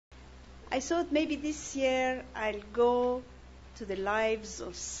I thought maybe this year I'll go to the lives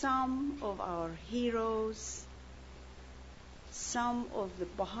of some of our heroes, some of the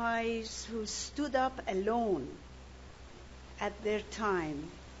Baha'is who stood up alone at their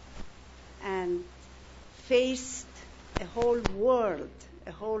time and faced a whole world,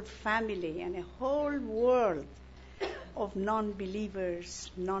 a whole family, and a whole world of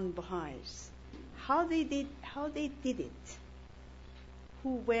non-believers, non-Baha'is. How they did it.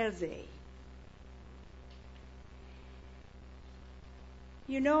 Who were they?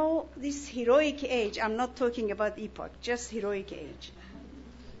 You know, this heroic age, I'm not talking about epoch, just heroic age.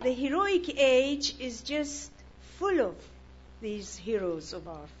 The heroic age is just full of these heroes of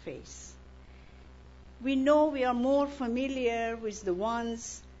our faith. We know we are more familiar with the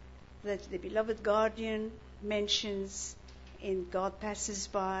ones that the beloved guardian mentions in God Passes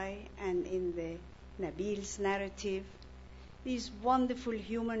By and in the Nabil's narrative. These wonderful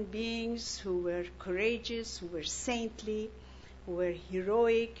human beings who were courageous, who were saintly, who were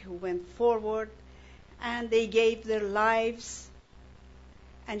heroic, who went forward, and they gave their lives.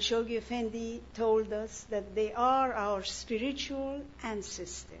 And Shoghi Effendi told us that they are our spiritual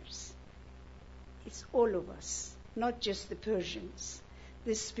ancestors. It's all of us, not just the Persians.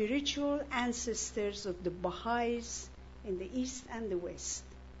 The spiritual ancestors of the Baha'is in the East and the West.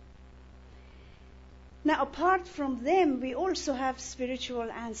 Now, apart from them, we also have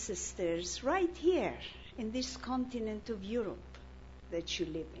spiritual ancestors right here in this continent of Europe that you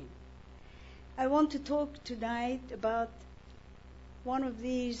live in. I want to talk tonight about one of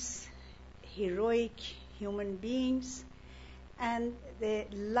these heroic human beings and the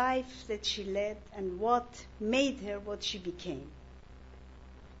life that she led and what made her what she became.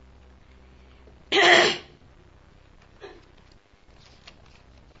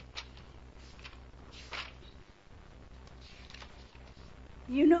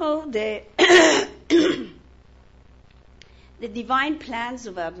 You know, the divine plans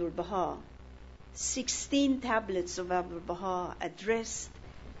of Abdul Baha, 16 tablets of Abdul Baha addressed,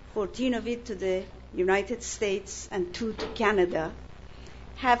 14 of it to the United States and 2 to Canada,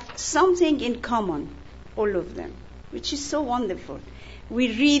 have something in common, all of them, which is so wonderful.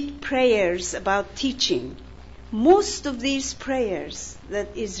 We read prayers about teaching. Most of these prayers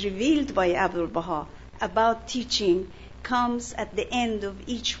that is revealed by Abdul Baha about teaching comes at the end of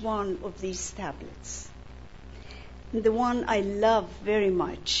each one of these tablets. And the one I love very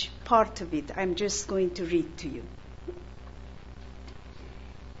much, part of it, I'm just going to read to you.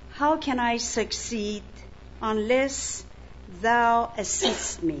 How can I succeed unless thou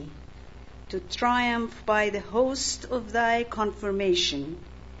assist me to triumph by the host of thy confirmation,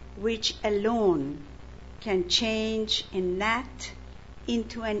 which alone can change a gnat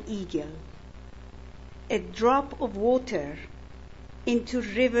into an eagle, a drop of water into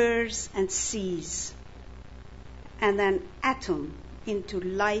rivers and seas, and an atom into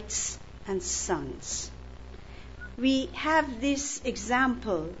lights and suns. We have this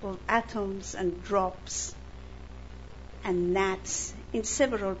example of atoms and drops and gnats in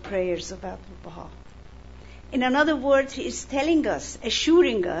several prayers of Abdul Baha. In other words, he is telling us,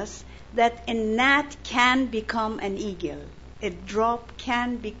 assuring us, that a gnat can become an eagle, a drop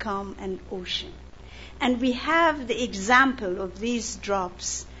can become an ocean. And we have the example of these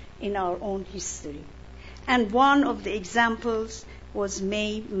drops in our own history. And one of the examples was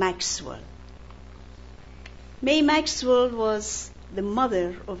May Maxwell. May Maxwell was the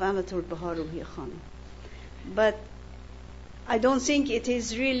mother of Amatul Bahar Ruhi Khanum. But I don't think it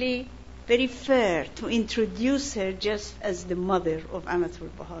is really very fair to introduce her just as the mother of Amatul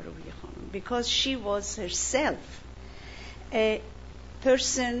Bahar Ruhi Khanum, because she was herself a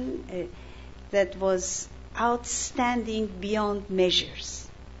person that was outstanding beyond measures.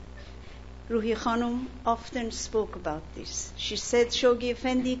 Ruhi Khanum often spoke about this. She said Shoghi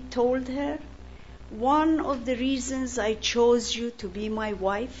Effendi told her, one of the reasons I chose you to be my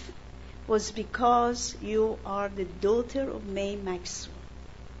wife was because you are the daughter of May Maxwell.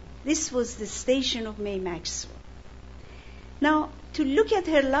 This was the station of May Maxwell. Now, to look at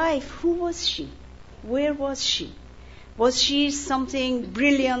her life, who was she? Where was she? Was she something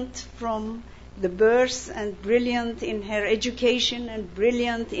brilliant from the birth and brilliant in her education and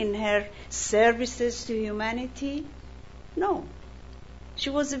brilliant in her services to humanity? No. She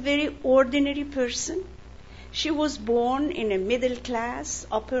was a very ordinary person. She was born in a middle class,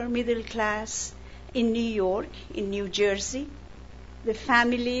 upper middle class in New York, in New Jersey. The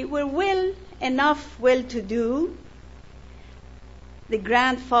family were well-to-do. The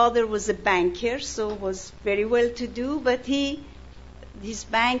grandfather was a banker, so was very well-to-do, but his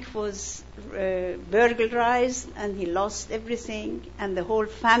bank was burglarized and he lost everything, and the whole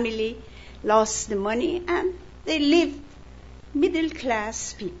family lost the money, and they lived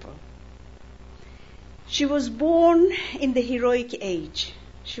middle-class people. She was born in the heroic age.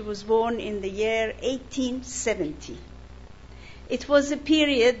 She was born in the year 1870. It was a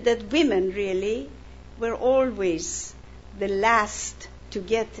period that women really were always the last to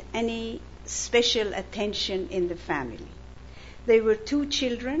get any special attention in the family. There were 2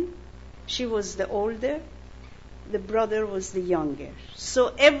 children. She was the older. The brother was the younger.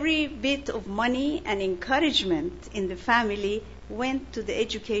 So every bit of money and encouragement in the family went to the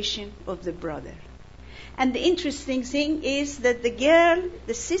education of the brother. And the interesting thing is that the girl,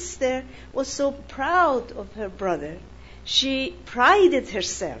 the sister, was so proud of her brother. She prided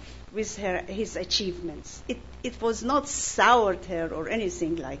herself with his achievements. It was not soured her or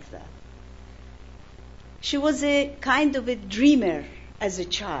anything like that. She was a kind of a dreamer as a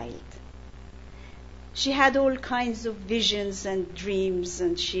child. She had all kinds of visions and dreams,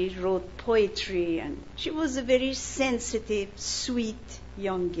 and she wrote poetry, and she was a very sensitive, sweet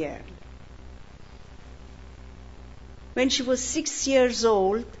young girl. When she was 6 years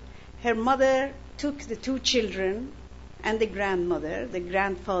old, her mother took the 2 children and the grandmother. The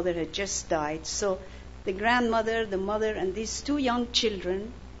grandfather had just died, so the grandmother, the mother, and these 2 young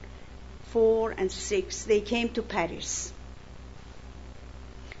children, 4 and 6, they came to Paris.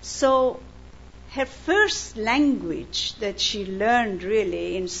 So her first language that she learned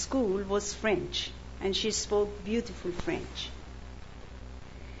really in school was French, and she spoke beautiful French.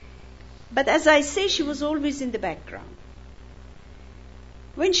 But as I say, she was always in the background.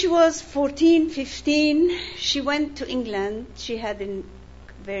 When she was 14, 15, she went to England. She had a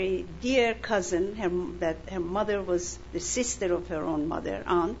very dear cousin, her mother was the sister of her own mother,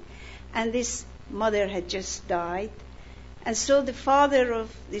 aunt, and this mother had just died. And so the father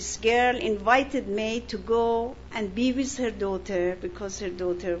of this girl invited me to go and be with her daughter because her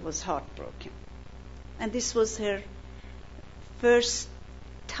daughter was heartbroken. And this was her first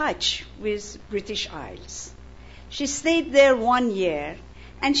touch with British Isles. She stayed there 1 year,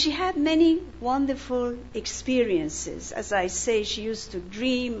 and she had many wonderful experiences. As I say, she used to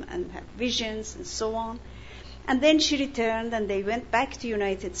dream and have visions and so on. And then she returned, and they went back to the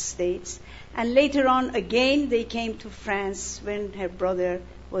United States. And later on, again, they came to France when her brother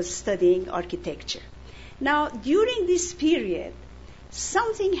was studying architecture. Now, during this period,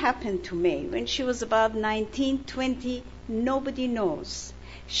 something happened to May. When she was about 19, 20, nobody knows.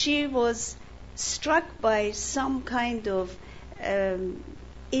 She was struck by some kind of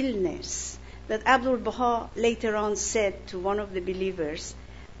illness that Abdul Baha later on said to one of the believers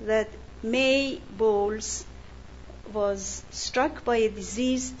that May Bowles was struck by a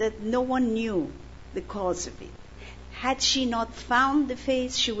disease that no one knew the cause of it. Had she not found the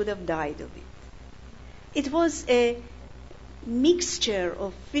face, she would have died of it. It was a mixture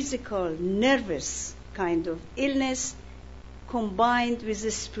of physical, nervous kind of illness combined with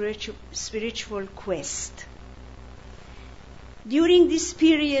a spiritual quest. During this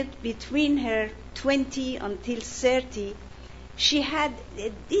period between her 20 until 30, she had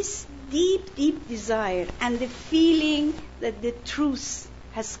this deep, deep desire and the feeling that the truth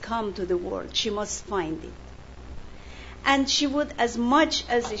has come to the world. She must find it. And she would, as much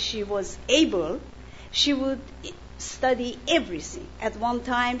as she was able, she would study everything. At one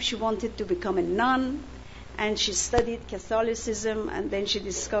time, she wanted to become a nun, and she studied Catholicism, and then she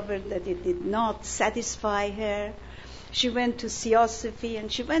discovered that it did not satisfy her. She went to Theosophy,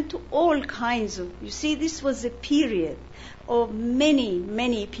 and she went to all kinds of... You see, this was a period of many,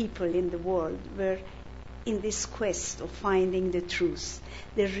 many people in the world were in this quest of finding the truth.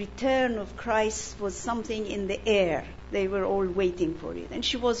 The return of Christ was something in the air. They were all waiting for it, and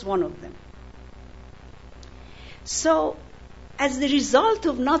she was one of them. So, as the result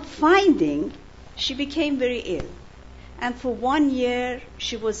of not finding, she became very ill. And for 1 year,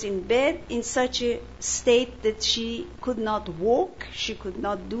 she was in bed in such a state that she could not walk, she could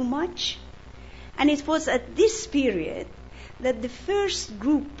not do much. And it was at this period that the first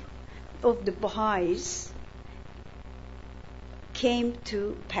group of the Baha'is came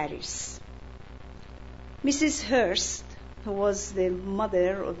to Paris. Mrs. Hearst, who was the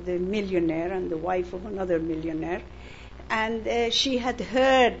mother of the millionaire and the wife of another millionaire, and she had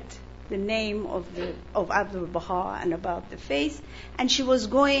heard the name of Abdul Baha and about the faith, and she was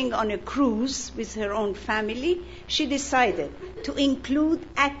going on a cruise with her own family. She decided to include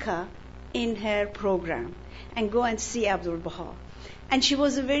Akka in her program and go and see Abdul Baha. And she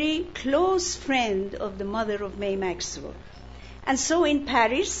was a very close friend of the mother of May Maxwell. And so in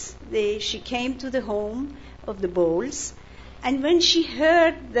Paris, she came to the home of the Bowles, and when she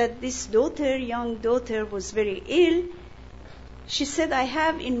heard that this young daughter, was very ill, she said, I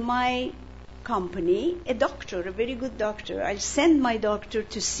have in my company a doctor, a very good doctor. I'll send my doctor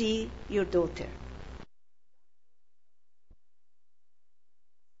to see your daughter.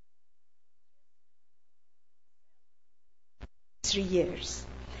 Years.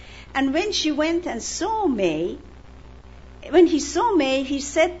 And when she went and saw May, when he saw May, he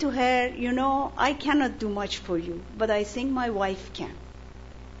said to her, you know, I cannot do much for you, but I think my wife can.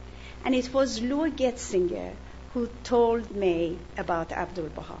 And it was Lua Getzinger who told May about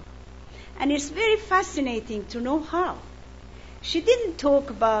Abdul Baha. And it's very fascinating to know how. She didn't talk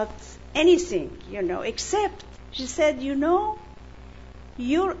about anything, you know, except she said, you know,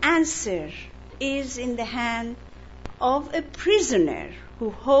 your answer is in the hand of a prisoner who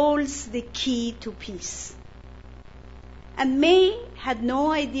holds the key to peace. And May had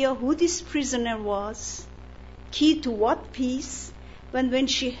no idea who this prisoner was, key to what peace. When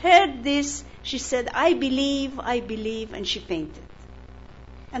she heard this, she said, I believe, and she fainted.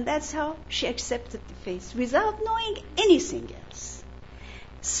 And that's how she accepted the faith, without knowing anything else.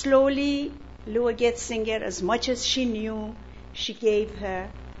 Slowly, Lua Getzinger, as much as she knew, she gave her.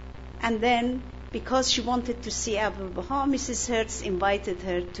 And then, because she wanted to see Abdul Baha, Mrs. Hertz invited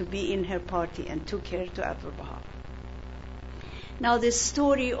her to be in her party and took her to Abdul Baha. Now, the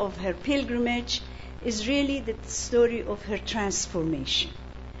story of her pilgrimage is really the story of her transformation.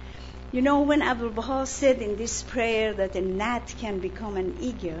 You know, when Abdul Baha said in this prayer that a gnat can become an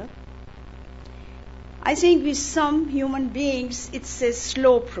eagle, I think with some human beings it's a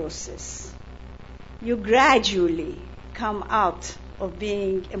slow process. You gradually come out of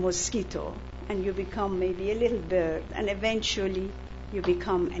being a mosquito and you become maybe a little bird, and eventually you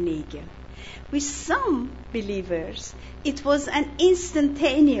become an eagle. With some believers, it was an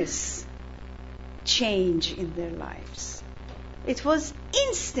instantaneous change in their lives. It was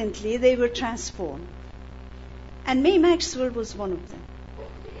instantly they were transformed. And May Maxwell was one of them.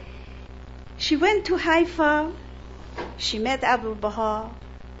 She went to Haifa, she met Abdul Baha.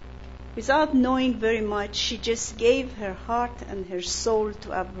 Without knowing very much, she just gave her heart and her soul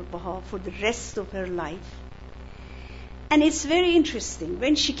to Abdul Baha for the rest of her life. And it's very interesting.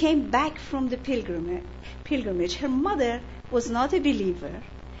 When she came back from the pilgrimage, her mother was not a believer.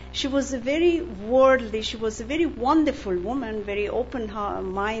 She was a very worldly, she was a very wonderful woman, very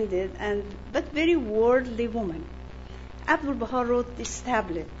open-minded, but very worldly woman. Abdul Baha wrote this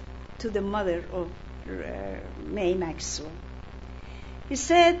tablet to the mother of May Maxwell. He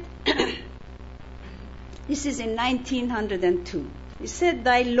said, this is in 1902. He said,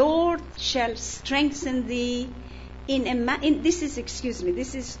 "Thy Lord shall strengthen thee this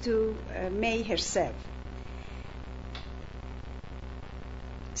is to May herself.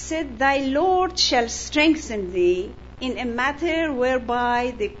 Said, thy Lord shall strengthen thee in a matter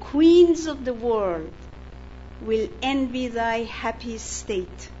whereby the queens of the world will envy thy happy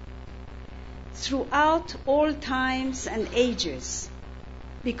state throughout all times and ages,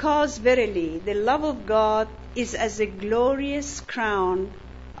 because verily the love of God is as a glorious crown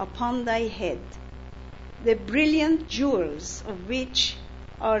upon thy head, the brilliant jewels of which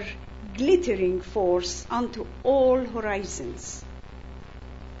are glittering forth unto all horizons.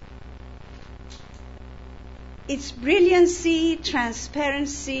 Its brilliancy,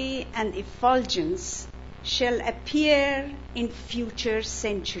 transparency, and effulgence shall appear in future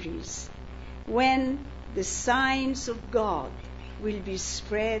centuries, when the signs of God will be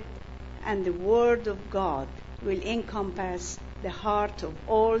spread and the word of God will encompass the heart of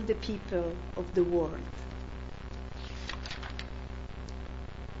all the people of the world."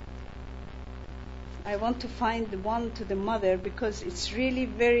 I want to find the one to the mother because it's really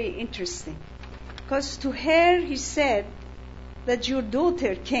very interesting. Because to her he said that your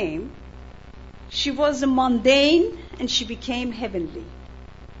daughter came, she was a mundane and she became heavenly.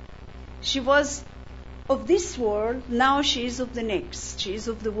 She was of this world, now she is of the next. She is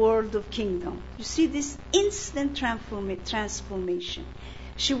of the world of kingdom. You see this instant transformation.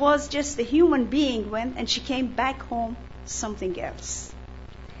 She was just a human being and she came back home something else.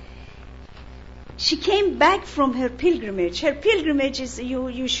 She came back from her pilgrimage. Her pilgrimage is,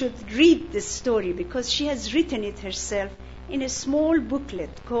 you should read this story because she has written it herself in a small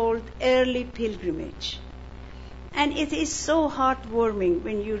booklet called Early Pilgrimage. And it is so heartwarming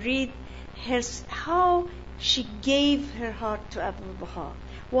when you read how she gave her heart to Abdul Baha,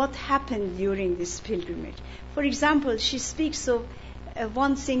 what happened during this pilgrimage. For example, she speaks of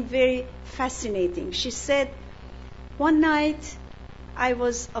one thing very fascinating. She said, one night I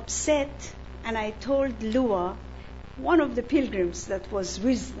was upset and I told Lua, one of the pilgrims that was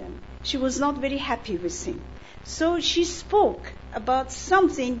with them, she was not very happy with him. So she spoke about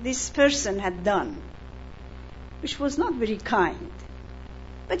something this person had done, which was not very kind.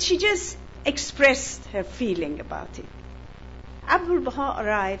 But she just expressed her feeling about it. Abdul Baha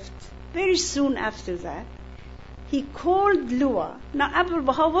arrived very soon after that. He called Lua. Now Abdul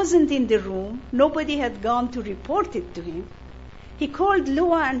Baha wasn't in the room. Nobody had gone to report it to him. He called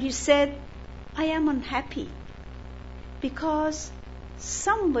Lua and he said, I am unhappy because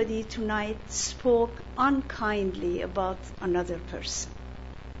somebody tonight spoke unkindly about another person.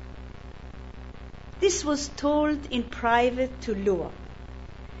 This was told in private to Lua.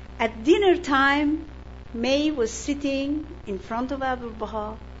 At dinner time, May was sitting in front of Abdul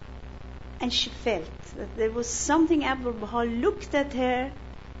Baha, and she felt that there was something. Abdul Baha looked at her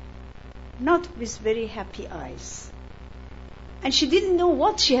not with very happy eyes. And she didn't know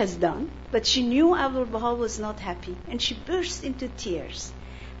what she has done, but she knew Abdul Baha was not happy, and she burst into tears.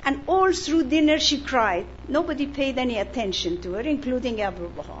 And all through dinner she cried. Nobody paid any attention to her, including Abdul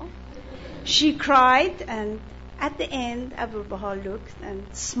Baha. She cried, and at the end, Abdul Baha looked and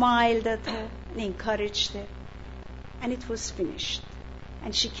smiled at her and encouraged her. And it was finished.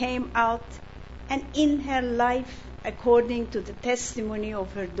 And she came out, and in her life, according to the testimony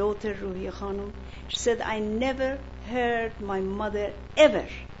of her daughter Ruhiya Khanum, she said, I never heard my mother ever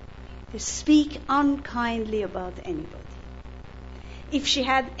to speak unkindly about anybody. If she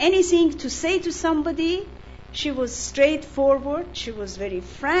had anything to say to somebody, she was straightforward, she was very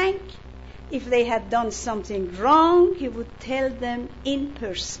frank. If they had done something wrong, he would tell them in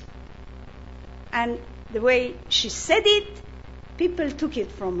person. And the way she said it, people took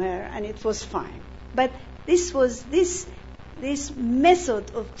it from her, and it was fine. But this was this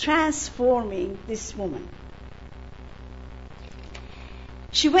method of transforming this woman.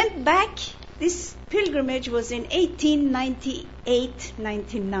 She went back. This pilgrimage was in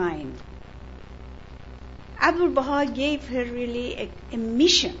 1898-99. Abdul Baha gave her really a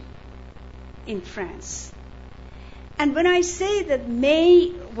mission in France. And when I say that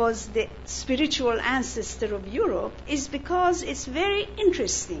May was the spiritual ancestor of Europe, is because it's very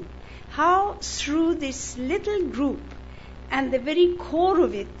interesting how through this little group and the very core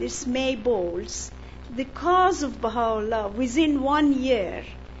of it, this May Bowles, the cause of Baha'u'llah within 1 year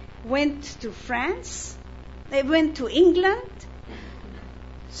went to France, they went to England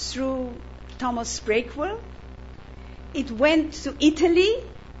through Thomas Breakwell, it went to Italy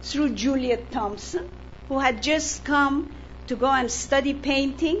through Juliet Thompson, who had just come to go and study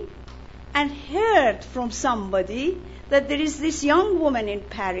painting and heard from somebody that there is this young woman in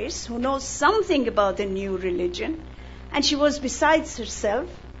Paris who knows something about a new religion, and she was besides herself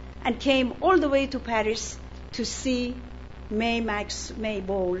and came all the way to Paris to see May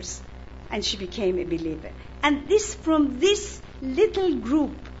Bowles, and she became a believer. And this, from this little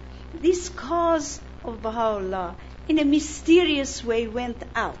group, this cause of Baha'u'llah in a mysterious way went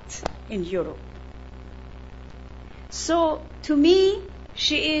out in Europe. So to me,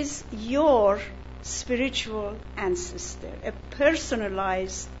 she is your spiritual ancestor, a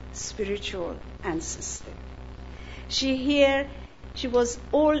personalized spiritual ancestor. She was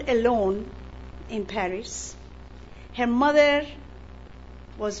all alone in Paris. Her mother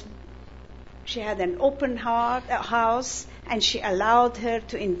she had an open house, and she allowed her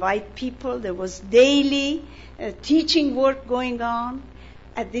to invite people. There was daily teaching work going on.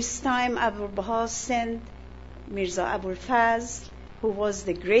 At this time, Abdul Baha sent Mirza Abul Fazl, who was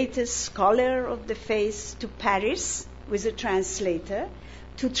the greatest scholar of the faith, to Paris with a translator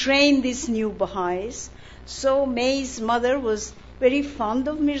to train these new Baha'is. So May's mother was very fond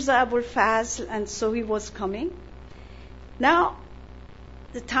of Mirza Abul Fazl, and so he was coming. Now,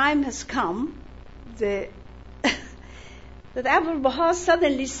 the time has come that Abdul Baha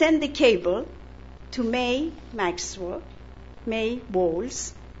suddenly sent a cable to May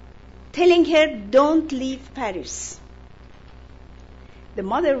Bowles, telling her, don't leave Paris. The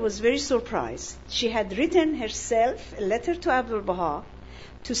mother was very surprised. She had written herself a letter to Abdul Baha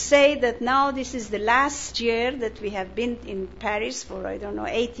to say that now this is the last year that we have been in Paris for,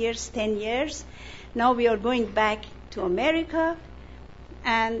 8 years, 10 years. Now we are going back to America,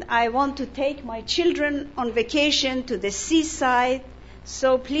 and I want to take my children on vacation to the seaside,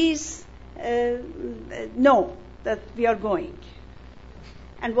 so please know that we are going.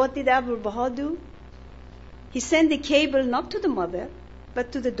 And what did Abdul Baha do? He sent a cable not to the mother,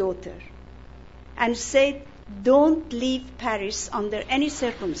 but to the daughter, and said, don't leave Paris under any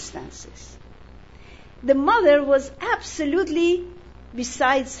circumstances. The mother was absolutely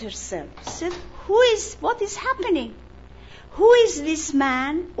besides herself. She said, what is happening? Who is this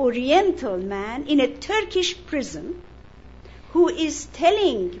man, Oriental man, in a Turkish prison, who is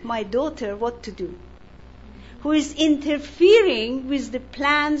telling my daughter what to do? Who is interfering with the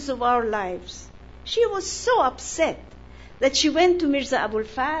plans of our lives? She was so upset that she went to Mirza Abul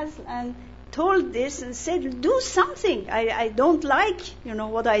Fazl and told this and said, do something. I don't like,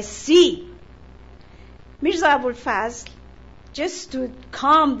 what I see. Mirza Abul Fazl, just to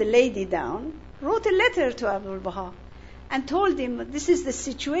calm the lady down, wrote a letter to Abul Baha and told him, this is the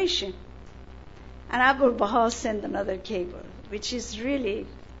situation. And Abul Baha sent another cable, which is really,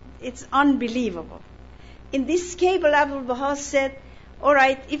 it's unbelievable. In this cable, Abul Baha said, all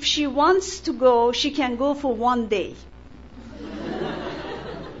right, if she wants to go, she can go for 1 day.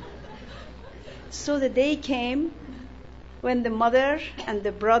 So the day came when the mother and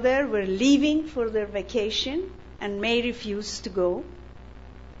the brother were leaving for their vacation, and May refused to go.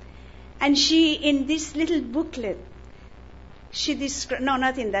 And she, in this little booklet,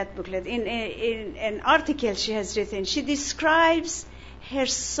 not in that booklet, in an article she has written, she describes her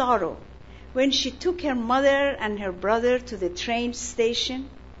sorrow when she took her mother and her brother to the train station.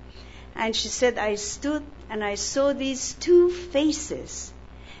 And she said, I stood and I saw these two faces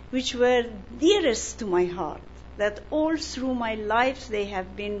which were dearest to my heart, that all through my life they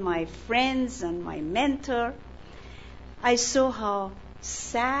have been my friends and my mentor. I saw how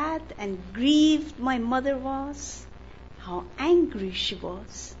sad and grieved my mother was, how angry she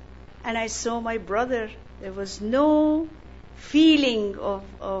was. And I saw my brother. There was no feeling of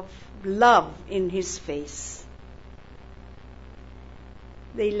love in his face.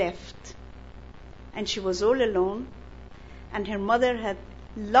 They left. And she was all alone. And her mother had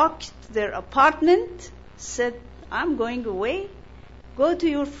locked their apartment, said, I'm going away. Go to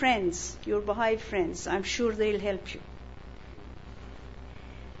your friends, your Baha'i friends. I'm sure they'll help you.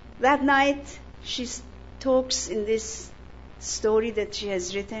 That night, she talks in this story that she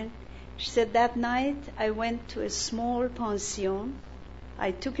has written. She said, that night I went to a small pension.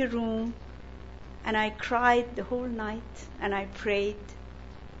 I took a room and I cried the whole night, and I prayed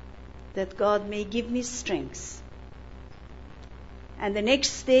that God may give me strength. And the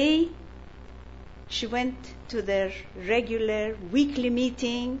next day, she went to their regular weekly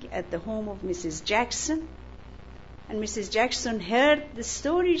meeting at the home of Mrs. Jackson. And Mrs. Jackson heard the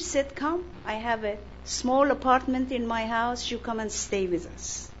story, said, come, I have a small apartment in my house, you come and stay with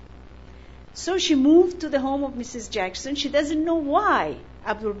us. So she moved to the home of Mrs. Jackson. She doesn't know why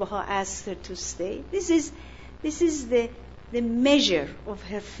Abdul Baha asked her to stay. This is the measure of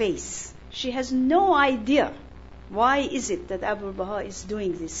her face. She has no idea why is it that Abdul Baha is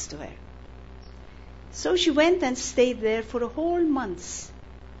doing this to her. So she went and stayed there for a whole month,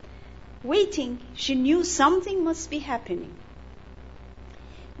 waiting. She knew something must be happening.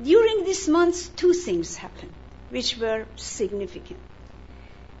 During this month, two things happened, which were significant.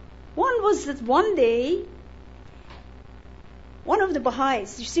 One was that one day, one of the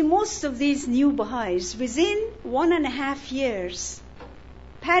Baha'is, you see, most of these new Baha'is, within 1.5 years,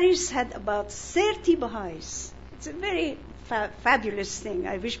 Paris had about 30 Baha'is. It's a very fabulous thing.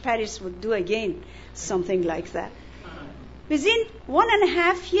 I wish Paris would do again something like that. Within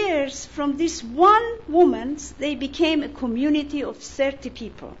 1.5 years from this one woman, they became a community of 30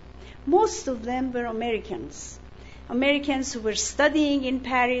 people. Most of them were Americans who were studying in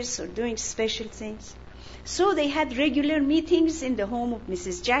Paris or doing special things. So they had regular meetings in the home of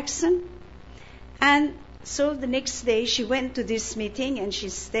Mrs. Jackson. And so the next day she went to this meeting and she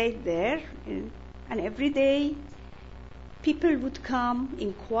stayed there. And every day people would come,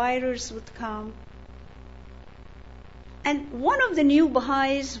 inquirers would come. And one of the new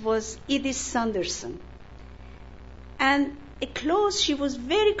Baha'is was Edith Sanderson. And she was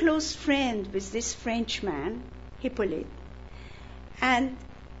very close friend with this Frenchman, Hippolyte. And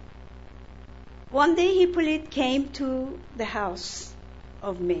one day Hippolyte came to the house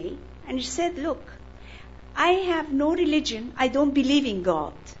of May and he said, look, I have no religion, I don't believe in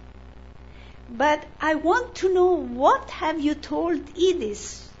God. But I want to know, what have you told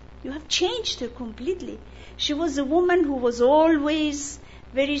Edith? You have changed her completely. She was a woman who was always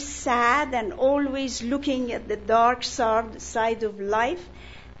very sad and always looking at the dark side of life.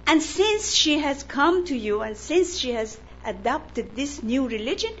 And since she has come to you and since she has adopted this new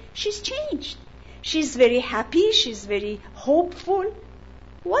religion, she's changed. She's very happy, she's very hopeful.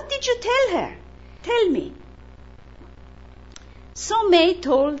 What did you tell her? Tell me. So May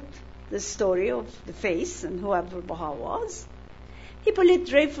told the story of the face and who Abdul Baha was. Hippolyte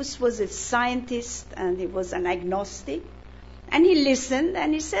Dreyfus was a scientist and he was an agnostic. And he listened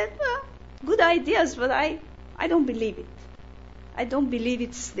and he said, well, good ideas, but I don't believe it. I don't believe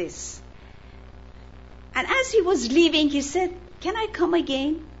it's this. And as he was leaving, he said, can I come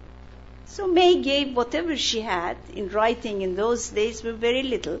again? So May gave whatever she had in writing in those days, were very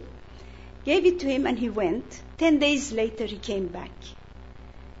little, gave it to him and he went. 10 days later he came back.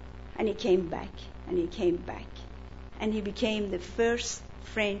 And he came back and he came back. And he became the first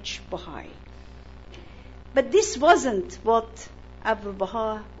French Bahâ'í. But this wasn't what Abdul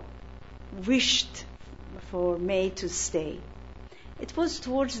Baha wished for May to stay. It was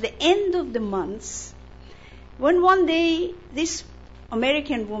towards the end of the months when one day this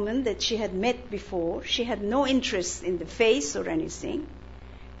American woman that she had met before, she had no interest in the face or anything,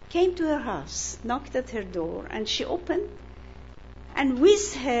 came to her house, knocked at her door, and she opened, and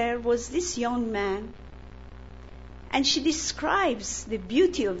with her was this young man. And she describes the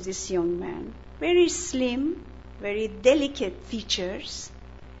beauty of this young man. Very slim, very delicate features,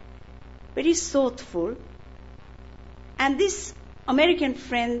 very thoughtful. And this American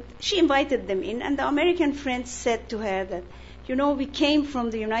friend, she invited them in, and the American friend said to her that, you know, we came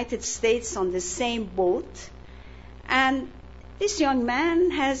from the United States on the same boat, and this young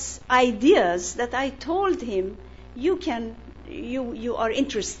man has ideas that I told him you are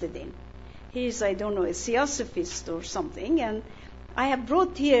interested in. He is, I don't know, a theosophist or something, and I have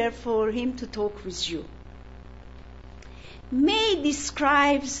brought here for him to talk with you. May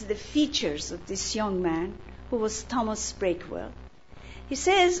describes the features of this young man, who was Thomas Breakwell. He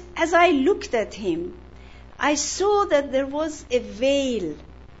says, as I looked at him, I saw that there was a veil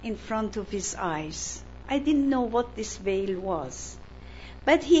in front of his eyes. I didn't know what this veil was.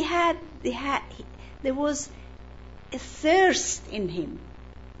 But there was a thirst in him.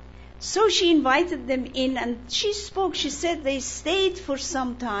 So she invited them in, and she spoke. She said they stayed for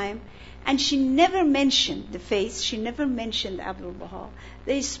some time, and she never mentioned the faith. She never mentioned Abdul Baha.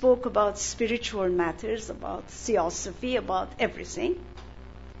 They spoke about spiritual matters, about theosophy, about everything.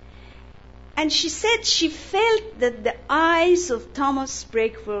 And she said she felt that the eyes of Thomas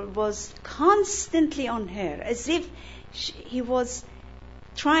Breakwell was constantly on her, as if he was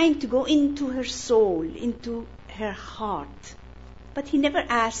trying to go into her soul, into her heart. But he never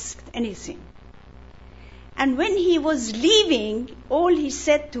asked anything. And when he was leaving, all he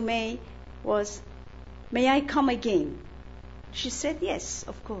said to May was, "May I come again?" She said, "Yes,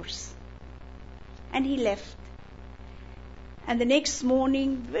 of course." And he left. And the next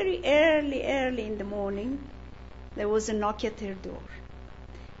morning, very early in the morning, there was a knock at her door.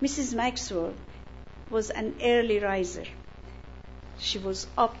 Mrs. Maxwell was an early riser. She was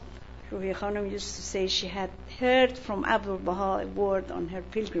up. Ruhi Khanum used to say she had heard from Abdul Baha a word on her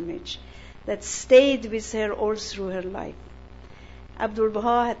pilgrimage that stayed with her all through her life. Abdul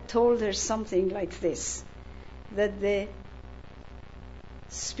Baha had told her something like this, that the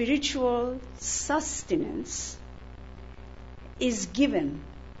spiritual sustenance is given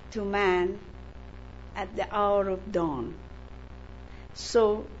to man at the hour of dawn.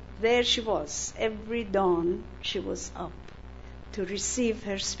 So there she was. Every dawn she was up to receive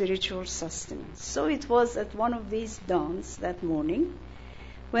her spiritual sustenance. So it was at one of these dawns that morning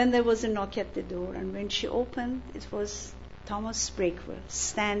when there was a knock at the door, and when she opened, it was Thomas Breakwell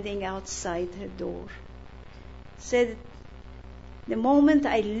standing outside her door. Said, the moment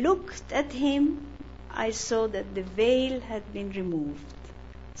I looked at him, I saw that the veil had been removed.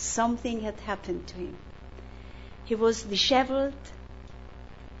 Something had happened to him. He was disheveled.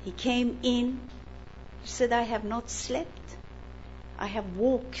 He came in. He said, I have not slept. I have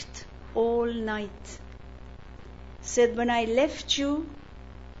walked all night. Said, when I left you,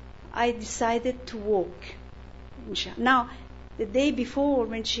 I decided to walk. Now, the day before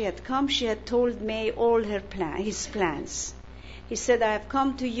when she had come, she had told May all his plans. He said, I have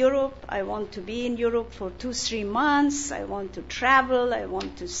come to Europe. I want to be in Europe for 2-3 months. I want to travel. I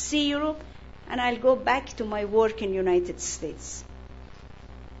want to see Europe. And I'll go back to my work in the United States.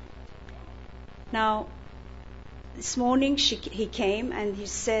 Now, this morning he came and he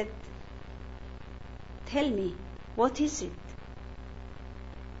said, tell me, what is it?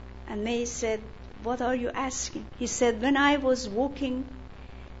 And May said, what are you asking? He said, when I was walking,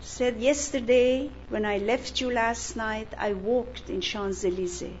 said, yesterday, when I left you last night, I walked in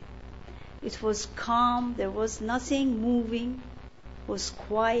Champs-Élysées. It was calm, there was nothing moving, it was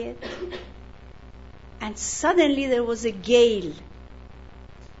quiet. And suddenly there was a gale.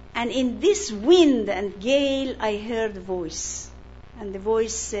 And in this wind and gale, I heard a voice. And the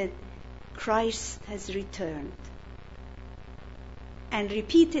voice said, Christ has returned. And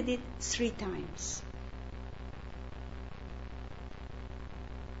repeated it 3 times.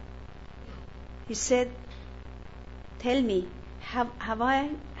 He said, tell me,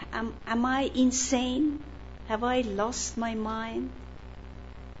 am I insane? Have I lost my mind?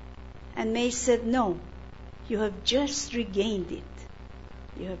 And May said, no, you have just regained it.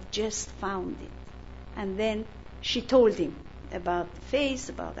 You have just found it. And then she told him about the face,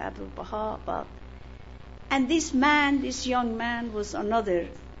 about Abdul Baha, and this young man was another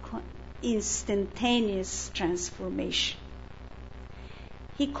instantaneous transformation.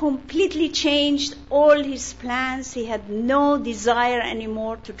 he completely changed all his plans. He had no desire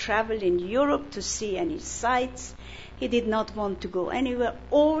anymore to travel in Europe to see any sights. He did not want to go anywhere.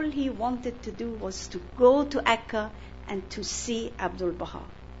 All he wanted to do was to go to Akka and to see Abdul Baha.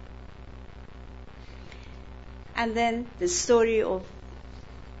 And then the story of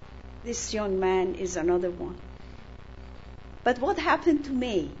this young man is another one. But what happened to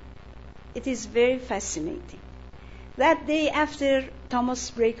May? It is very fascinating. That day after Thomas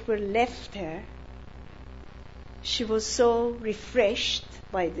Breaker left her, she was so refreshed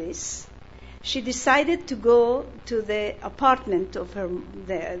by this. She decided to go to the apartment of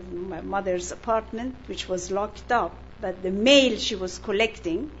my mother's apartment, which was locked up, but the mail she was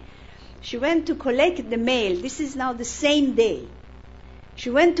collecting, she went to collect the mail. This is now the same day. She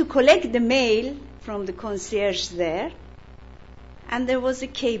went to collect the mail from the concierge there, and there was a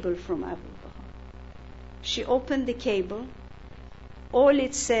cable from Abdul Baha. She opened the cable. All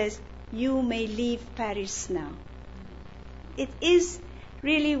it says, "You may leave Paris now." It is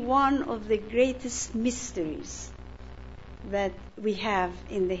really one of the greatest mysteries that we have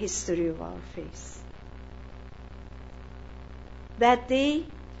in the history of our faith. That day,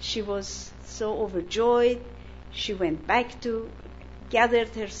 she was so overjoyed. She went back to gathered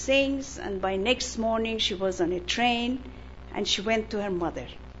her things, and by next morning she was on a train, and she went to her mother.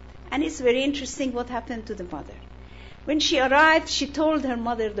 And it's very interesting what happened to the mother. When she arrived, she told her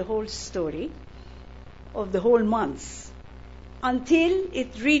mother the whole story of the whole month, until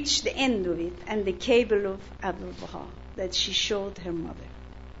it reached the end of it and the cable of Abdul Baha that she showed her mother.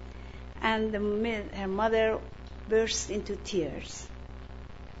 And her mother burst into tears.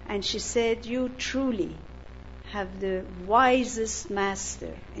 And she said, "You truly have the wisest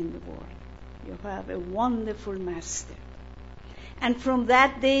master in the world. You have a wonderful master." And from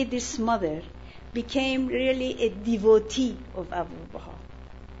that day, this mother became really a devotee of Abdul Baha.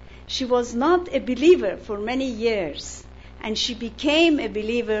 She was not a believer for many years, and she became a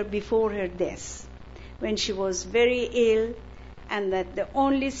believer before her death, when she was very ill, and that the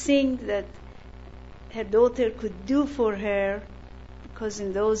only thing that her daughter could do for her, because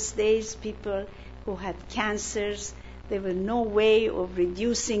in those days people who had cancers, there was no way of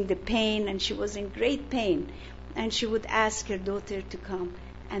reducing the pain, and she was in great pain, and she would ask her daughter to come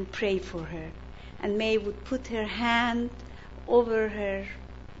and pray for her. And May would put her hand over her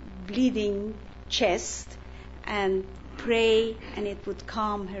bleeding chest and pray, and it would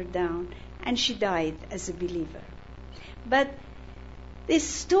calm her down. And she died as a believer. But this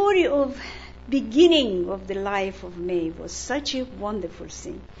story of beginning of the life of May was such a wonderful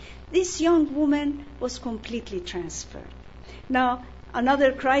thing. This young woman was completely transferred. Now,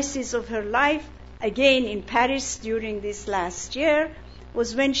 another crisis of her life, again in Paris during this last year,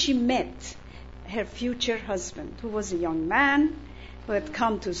 was when she met her future husband, who was a young man who had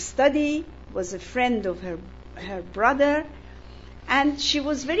come to study, was a friend of her brother, and she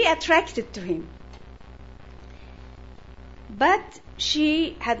was very attracted to him. But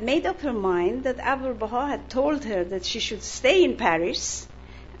she had made up her mind that Abdul Baha had told her that she should stay in Paris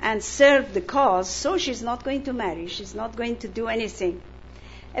and serve the cause, so she's not going to marry, she's not going to do anything.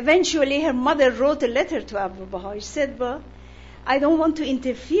 Eventually, her mother wrote a letter to Abdul Baha. She said, "Well, I don't want to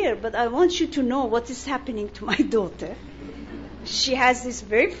interfere, but I want you to know what is happening to my daughter. She has this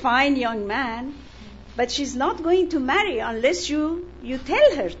very fine young man, but she's not going to marry unless you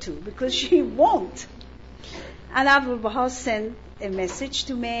tell her to, because she won't." And Abdul Baha sent a message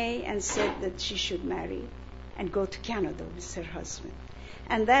to May and said that she should marry and go to Canada with her husband.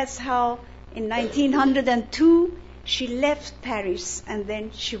 And that's how, in 1902, she left Paris, and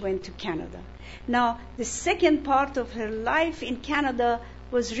then she went to Canada. Now, the second part of her life in Canada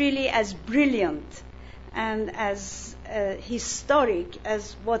was really as brilliant and as historic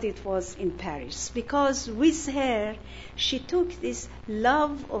as what it was in Paris, because with her, she took this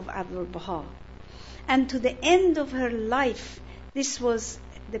love of Abdul Baha. And to the end of her life, this was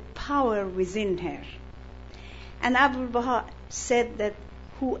the power within her. And Abdul Baha said that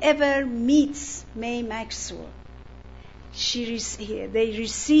whoever meets May Maxwell, they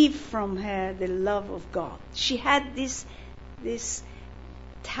receive from her the love of God. She had this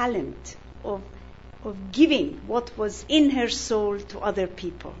talent of giving what was in her soul to other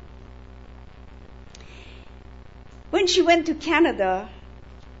people. When she went to Canada,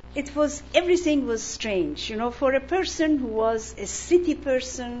 everything was strange. For a person who was a city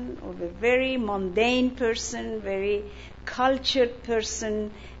person, or a very mundane person, very cultured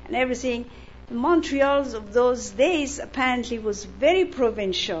person, and everything, the Montreals of those days apparently was very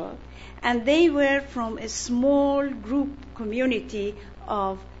provincial, and they were from a small group community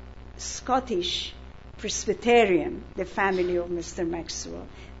of Scottish Presbyterian, the family of Mr. Maxwell.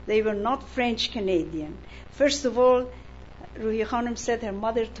 They were not French Canadian. First of all, Ruhi Khanum said her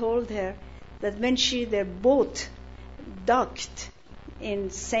mother told her that when their boat docked in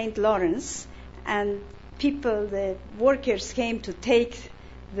St. Lawrence and the workers came to take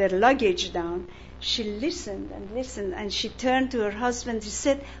their luggage down, she listened and she turned to her husband. She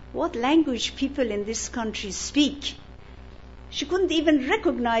said, "What language people in this country speak?" She couldn't even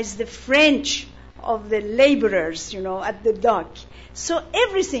recognize the French of the laborers, at the dock. So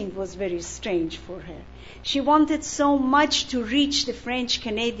everything was very strange for her. She wanted so much to reach the French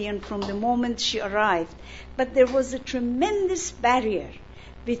Canadian from the moment she arrived. But there was a tremendous barrier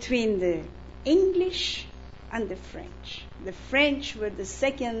between the English and the French. The French were the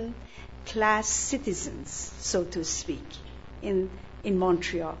second-class citizens, so to speak, in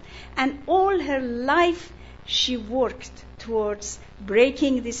Montreal. And all her life she worked towards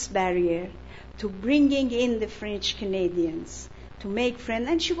breaking this barrier, to bringing in the French Canadians, to make friends.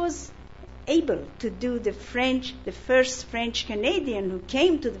 And she was able to do the first French Canadian who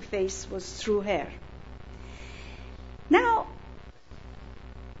came to the face was through her. Now,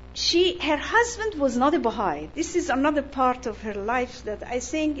 her husband was not a Bahâ'í. This is another part of her life that I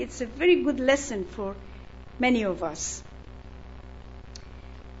think it's a very good lesson for many of us.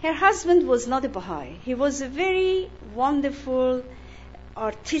 Her husband was not a Bahâ'í. He was a very wonderful,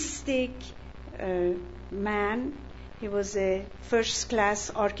 artistic man. He was a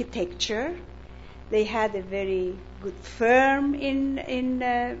first-class architecture. They had a very good firm in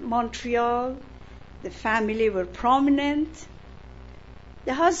Montreal. The family were prominent.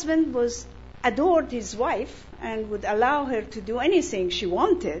 The husband adored his wife and would allow her to do anything she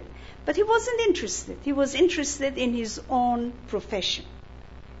wanted, but he wasn't interested. He was interested in his own profession.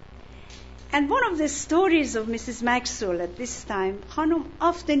 And one of the stories of Mrs. Maxwell at this time, Khanum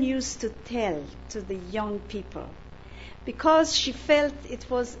often used to tell to the young people because she felt it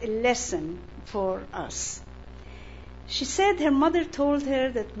was a lesson for us. She said her mother told her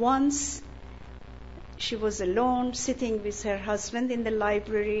that once she was alone sitting with her husband in the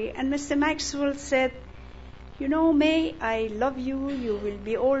library, and Mr. Maxwell said, "May, I love you. You will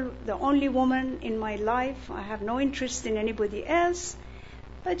be the only woman in my life. I have no interest in anybody else.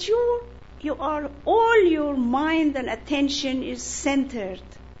 But all your mind and attention is centered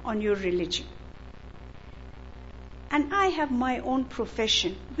on your religion. And I have my own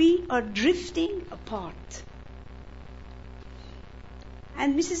profession. We are drifting apart."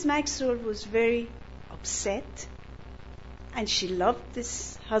 And Mrs. Maxwell was very upset, and she loved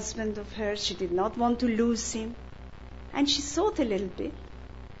this husband of hers. She did not want to lose him. And she thought a little bit.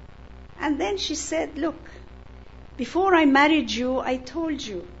 And then she said, "Look, before I married you, I told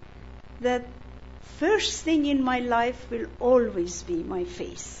you that first thing in my life will always be my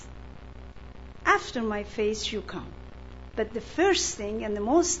face. After my face, you come. But the first thing and the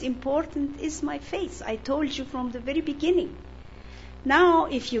most important is my face. I told you from the very beginning. Now,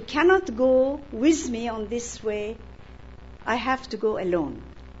 if you cannot go with me on this way, I have to go alone."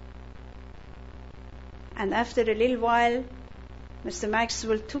 And after a little while, Mr.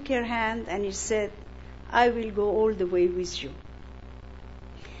 Maxwell took her hand and he said, "I will go all the way with you."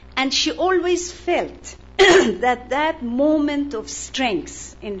 And she always felt that moment of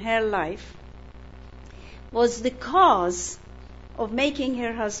strength in her life was the cause of making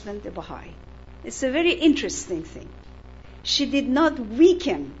her husband a Bahâ'í. It's a very interesting thing. She did not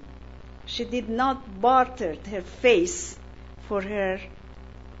weaken. She did not barter her face for her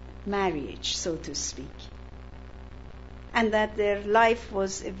marriage, so to speak. And that their life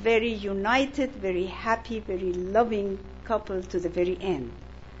was a very united, very happy, very loving couple to the very end.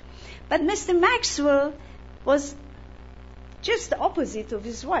 But Mr. Maxwell was just the opposite of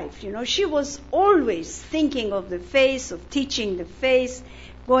his wife. She was always thinking of the face, of teaching the face,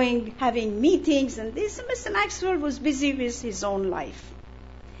 having meetings and this. And Mr. Maxwell was busy with his own life.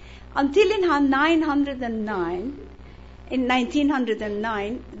 Until in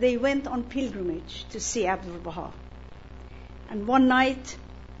 1909, they went on pilgrimage to see Abdul Baha. And one night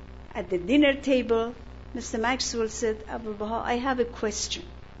at the dinner table, Mr. Maxwell said, "Abdul Baha, I have a question."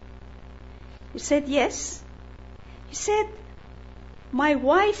 He said, "Yes." He said, "My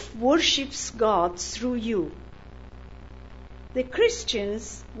wife worships God through you. The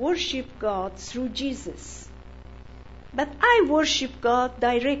Christians worship God through Jesus. But I worship God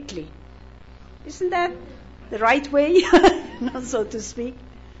directly. Isn't that the right way, so to speak?"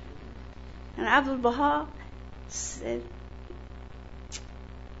 And Abdul Baha said,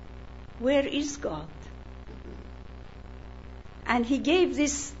 "Where is God?" And he gave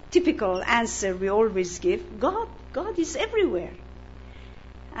this typical answer we always give: God is everywhere.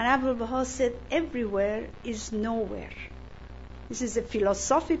 And Abdul Baha said, everywhere is nowhere. This is a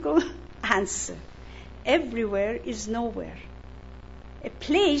philosophical answer. Everywhere is nowhere. A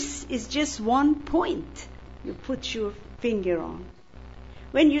place is just one point you put your finger on.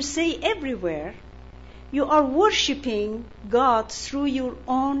 When you say everywhere, you are worshipping God through your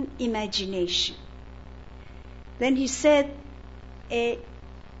own imagination. Then he said, a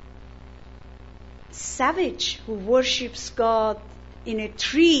savage who worships God in a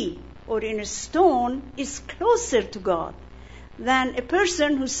tree or in a stone is closer to God than a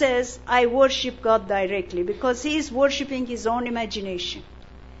person who says, I worship God directly, because he is worshipping his own imagination.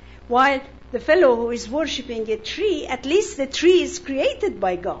 While the fellow who is worshipping a tree, at least the tree is created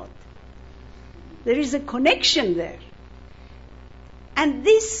by God. There is a connection there. And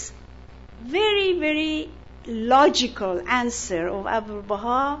this very, very logical answer of Abdul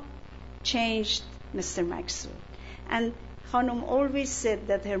Baha changed Mr. Maxwell. And Khanum always said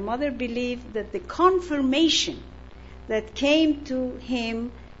that her mother believed that the confirmation that came to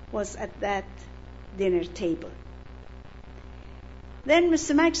him was at that dinner table. Then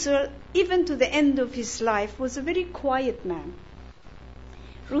Mr. Maxwell, even to the end of his life, was a very quiet man.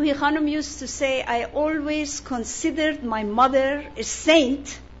 Ruhi Khanum used to say, I always considered my mother a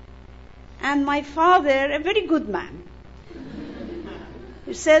saint and my father a very good man.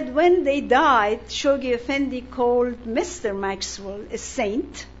 He said when they died, Shoghi Effendi called Mr. Maxwell a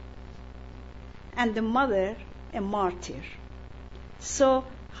saint and the mother a martyr. So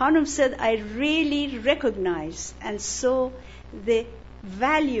Khanum said, I really recognized and saw the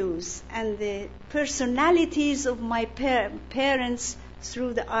values and the personalities of my parents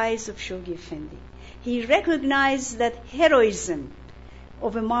through the eyes of Shoghi Effendi. He recognized that heroism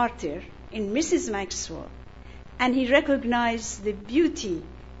of a martyr in Mrs. Maxwell, and he recognized the beauty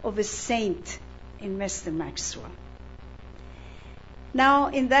of a saint in Mr. Maxwell. Now,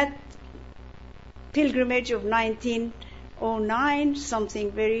 in that pilgrimage of 1909,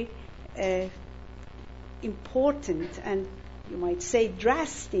 something very important and you might say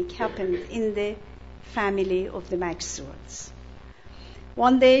drastic happened in the family of the Maxwells.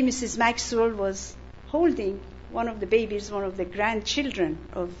 One day, Mrs. Maxwell was holding one of the babies, one of the grandchildren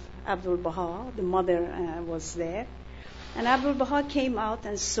of Abdul Baha. The mother was there. And Abdul Baha came out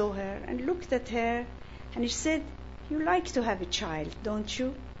and saw her and looked at her and he said, you like to have a child, don't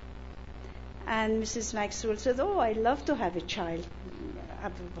you? And Mrs. Maxwell said, oh, I love to have a child,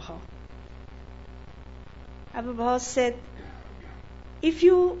 Abdul Baha. Abdul Baha said,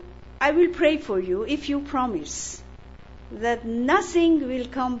 I will pray for you if you promise that nothing will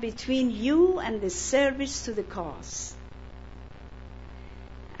come between you and the service to the cause.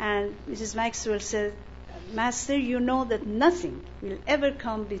 And Mrs. Maxwell said, Master, you know that nothing will ever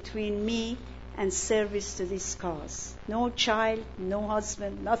come between me and service to this cause. No child, no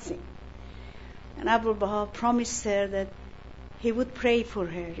husband, nothing. And Abdul Baha promised her that he would pray for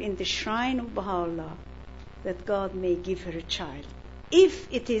her in the shrine of Baha'u'llah that God may give her a child,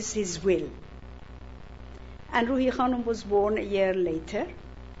 if it is his will. And Ruhi Khanum was born a year later,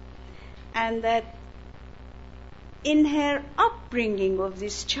 and that in her upbringing of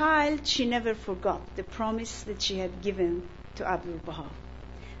this child, she never forgot the promise that she had given to Abdul Baha,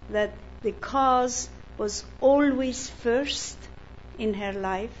 that the cause was always first in her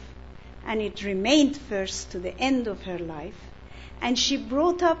life, and it remained first to the end of her life. And she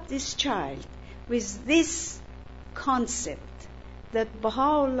brought up this child with this concept that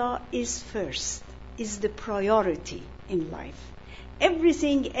Baha'u'llah is first, is the priority in life.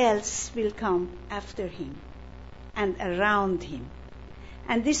 Everything else will come after him and around him.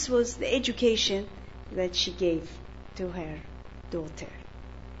 And this was the education that she gave to her daughter.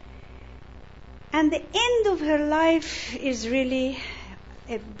 And the end of her life is really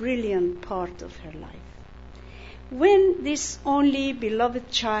a brilliant part of her life. When this only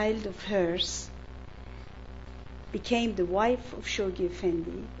beloved child of hers became the wife of Shoghi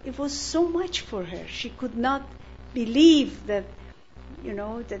Effendi, it was so much for her. She could not believe that,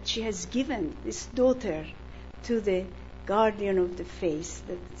 that she has given this daughter to the guardian of the faith,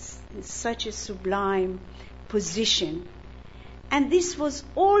 that's in such a sublime position. And this was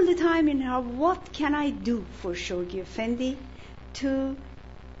all the time in her, what can I do for Shoghi Effendi to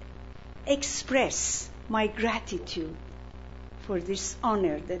express my gratitude for this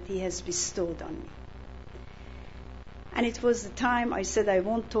honor that he has bestowed on me. And it was the time, I said I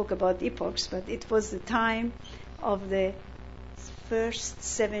won't talk about epochs, but it was the time of the first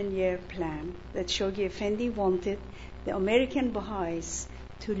 7-year plan that Shoghi Effendi wanted the American Baha'is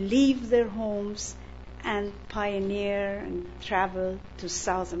to leave their homes and pioneer and travel to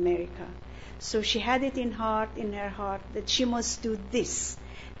South America. So she had it in her heart that she must do this.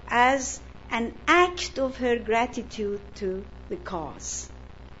 as an act of her gratitude to the cause.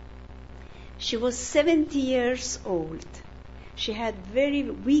 She was 70 years old. She had very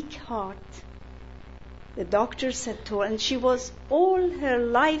weak heart. The doctors had told, and she was all her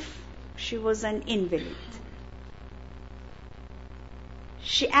life, she was an invalid.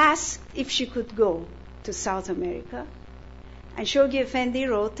 She asked if she could go to South America, and Shoghi Effendi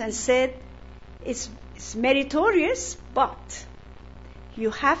wrote and said, it's meritorious, but you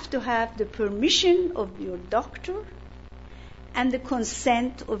have to have the permission of your doctor and the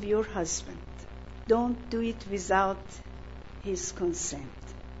consent of your husband. Don't do it without his consent.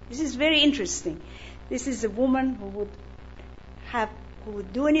 This is very interesting. This is a woman who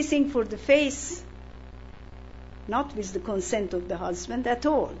would do anything for the face, not with the consent of the husband at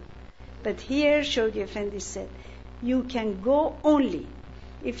all. But here Shoghi Effendi said, you can go only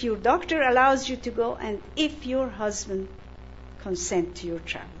if your doctor allows you to go and if your husband consent to your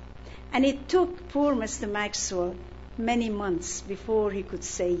travel. And it took poor Mr. Maxwell many months before he could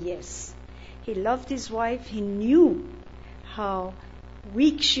say yes. He loved his wife. He knew how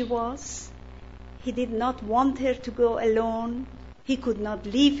weak she was. He did not want her to go alone. He could not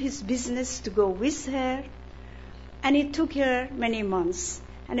leave his business to go with her. And it took her many months.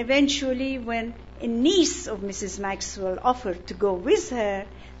 And eventually, when a niece of Mrs. Maxwell offered to go with her,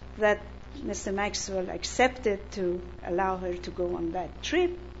 that Mr. Maxwell accepted to allow her to go on that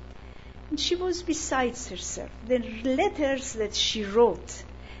trip. And she was beside herself. The letters that she wrote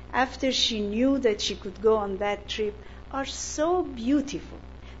after she knew that she could go on that trip are so beautiful.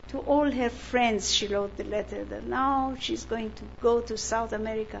 To all her friends, she wrote the letter that now she's going to go to South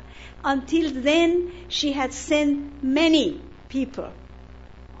America. Until then, she had sent many people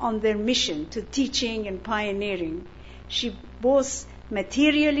on their mission to teaching and pioneering. She both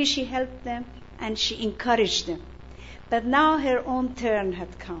materially she helped them and she encouraged them. But now her own turn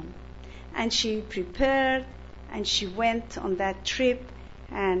had come. And she prepared and she went on that trip.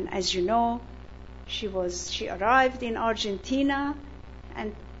 And as you know, she arrived in Argentina,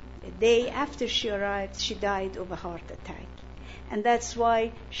 and a day after she arrived, she died of a heart attack. And that's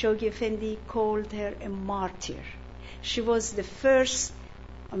why Shoghi Effendi called her a martyr. She was the first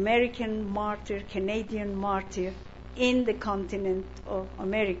American martyr, Canadian martyr in the continent of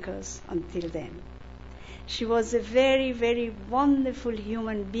Americas until then. She was a very, very wonderful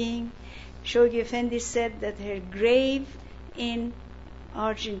human being. Shoghi Effendi said that her grave in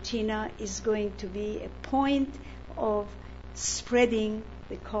Argentina is going to be a point of spreading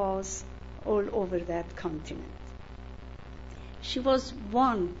the cause all over that continent. She was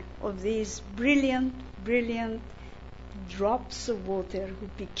one of these brilliant, brilliant drops of water who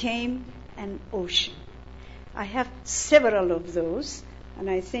became an ocean. I have several of those, and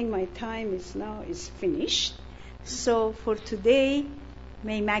I think my time is finished. So for today,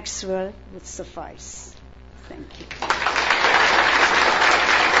 May Maxwell would suffice. Thank you.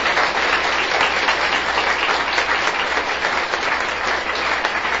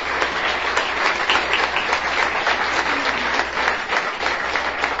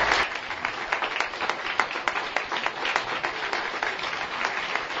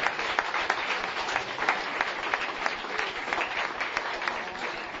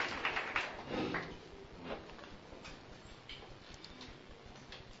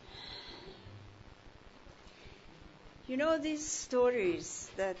 You know, these stories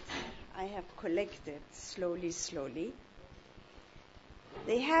that I have collected slowly,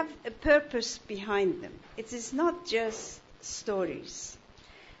 they have a purpose behind them. It is not just stories.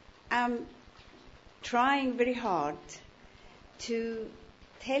 I'm trying very hard to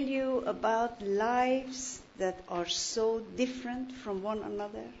tell you about lives that are so different from one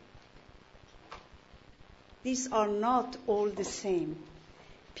another. These are not all the same.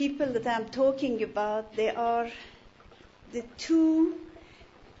 People that I'm talking about, they are the two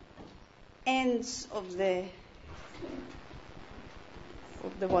ends of the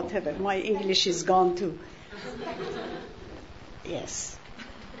whatever. My English is gone too. Yes.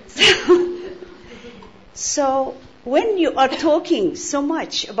 So when you are talking so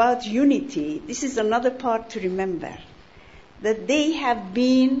much about unity, this is another part to remember, that they have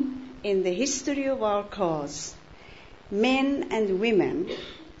been in the history of our cause men and women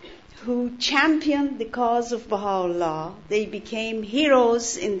who championed the cause of Baha'u'llah. They became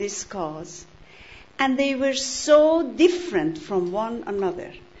heroes in this cause. And they were so different from one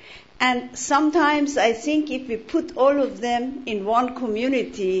another. And sometimes I think if we put all of them in one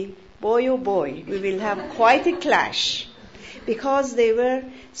community, boy oh boy, we will have quite a clash. Because they were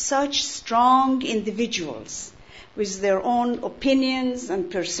such strong individuals with their own opinions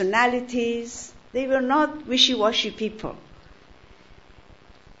and personalities. They were not wishy-washy people.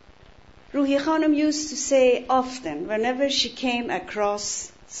 Ruhi Khanum used to say often, whenever she came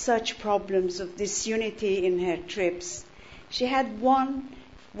across such problems of disunity in her trips, she had one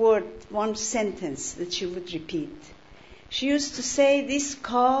word, one sentence that she would repeat. She used to say, this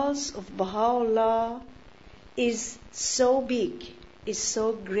cause of Baha'u'llah is so big, is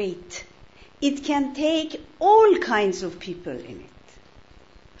so great. It can take all kinds of people in it.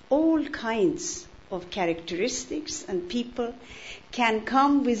 All kinds of characteristics and people can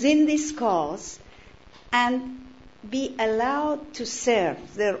come within this cause and be allowed to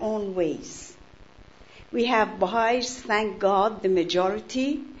serve their own ways. We have Baha'is, thank God, the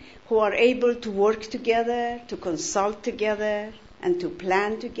majority, who are able to work together, to consult together, and to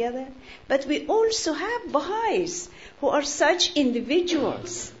plan together. But we also have Baha'is who are such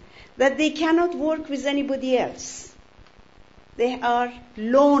individuals that they cannot work with anybody else. They are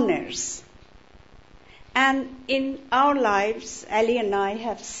loners. And in our lives, Ali and I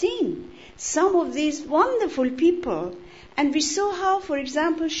have seen some of these wonderful people, and we saw how, for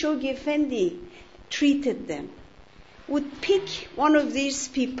example, Shoghi Effendi treated them. Would pick one of these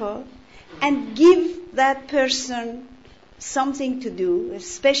people and give that person something to do, a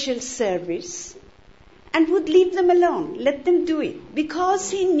special service, and would leave them alone, let them do it,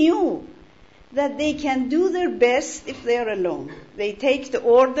 because he knew that they can do their best if they are alone. They take the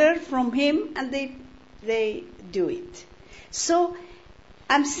order from him and they do it. So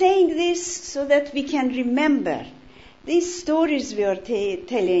I'm saying this so that we can remember these stories we are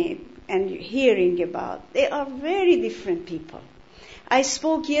telling and hearing about. They are very different people. I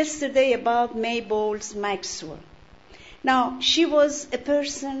spoke yesterday about May Bowles Maxwell. Now, she was a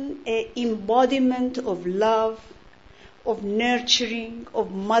person, an embodiment of love, of nurturing,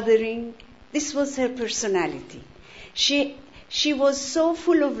 of mothering. This was her personality. She was so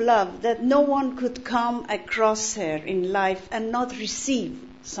full of love that no one could come across her in life and not receive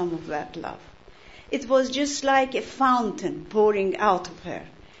some of that love. It was just like a fountain pouring out of her.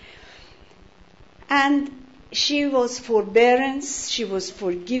 And she was forbearance, she was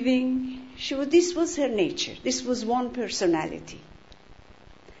forgiving, this was her nature. This was one personality.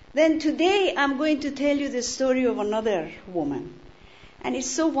 Then today I'm going to tell you the story of another woman. And it's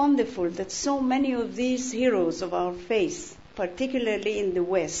so wonderful that so many of these heroes of our faith, particularly in the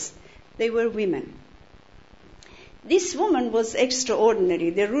West, they were women. This woman was extraordinary.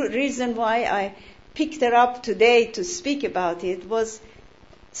 The reason why I picked her up today to speak about it was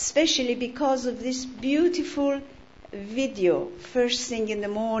especially because of this beautiful video, first thing in the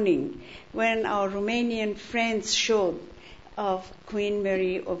morning, when our Romanian friends showed of Queen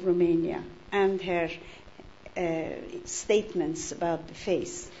Mary of Romania and her statements about the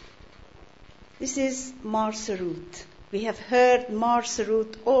faith. This is Mar Sarut. We have heard Mar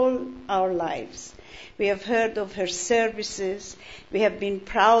Sarut all our lives. We have heard of her services. We have been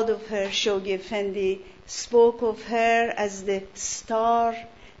proud of her. Shoghi Effendi spoke of her as the star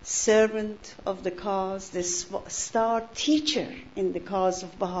servant of the cause, the star teacher in the cause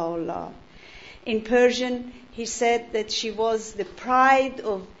of Baha'u'llah. In Persian, he said that she was the pride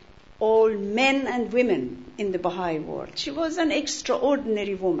of all men and women in the Baha'i world. She was an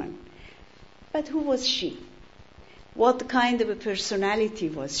extraordinary woman. But who was she? What kind of a personality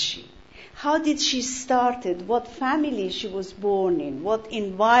was she? How did she started? What family she was born in? What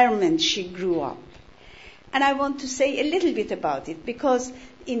environment she grew up? And I want to say a little bit about it, because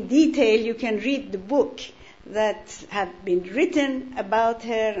in detail you can read the book that had been written about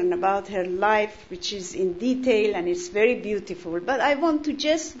her and about her life, which is in detail and it's very beautiful. But I want to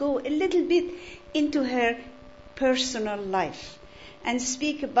just go a little bit into her personal life and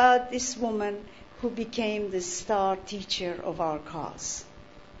speak about this woman who became the star teacher of our cause.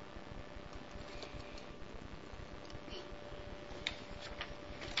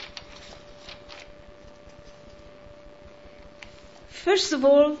 First of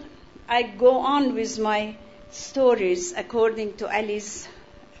all, I go on with my stories according to Ali's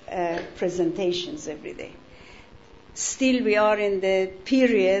presentations every day. Still, we are in the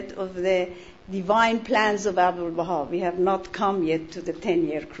period of the divine plans of Abdul Baha. We have not come yet to the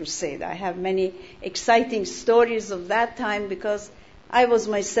 10-year crusade. I have many exciting stories of that time because I was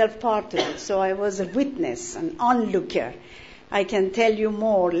myself part of it. So I was a witness, an onlooker. I can tell you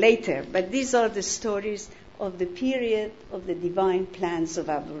more later, but these are the stories of the period of the divine plans of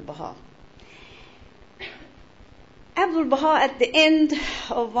Abdul Baha. Abdul Baha, at the end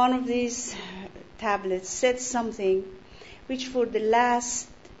of one of these tablets, said something which for the last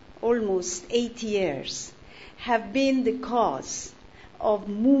almost 80 years have been the cause of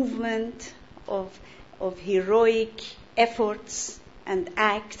movement, of heroic efforts and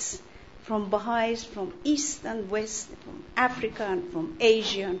acts from Baha'is from east and west, from Africa and from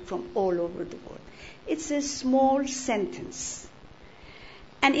Asia and from all over the world. It's a small sentence.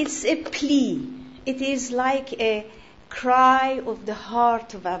 And it's a plea. It is like a cry of the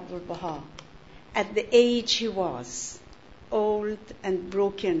heart of Abdul Baha at the age he was, old and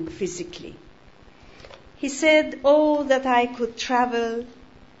broken physically. He said, "Oh, that I could travel,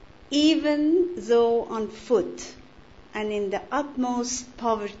 even though on foot, and in the utmost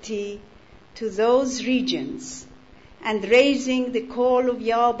poverty, to those regions, and raising the call of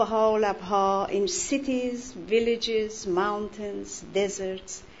Ya Baha'ul Abha in cities, villages, mountains,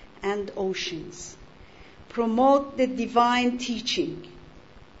 deserts, and oceans. Promote the divine teaching.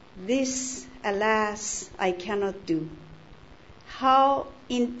 This, alas, I cannot do. How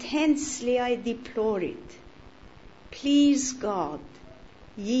intensely I deplore it. Please God,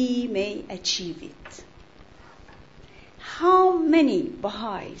 ye may achieve it." How many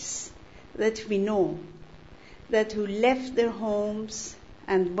Baha'is that we know that who left their homes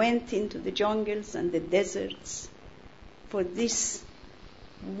and went into the jungles and the deserts for this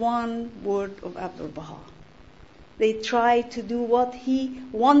one word of Abdul Baha. They tried to do what he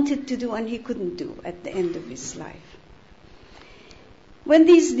wanted to do and he couldn't do at the end of his life. When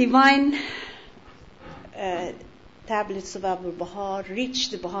these divine tablets of Abdul Baha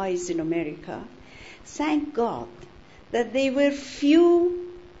reached the Baha'is in America, thank God that there were few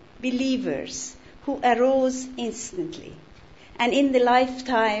believers who arose instantly and in the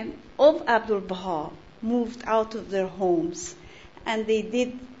lifetime of Abdul Baha moved out of their homes and they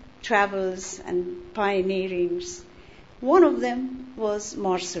did travels and pioneerings. One of them was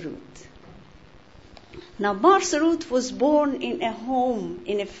Marsarout. Now Marsarout was born in a home,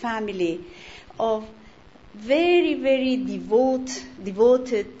 in a family of very, very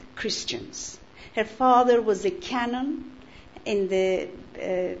devoted Christians. Her father was a canon in the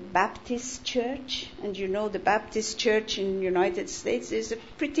Baptist church, and you know the Baptist church in the United States is a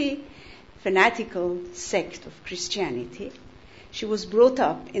pretty fanatical sect of Christianity. She was brought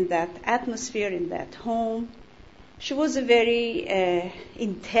up in that atmosphere, in that home. She was a very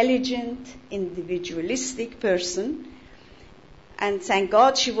intelligent, individualistic person. And thank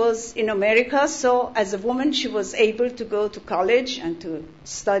God she was in America, so as a woman she was able to go to college and to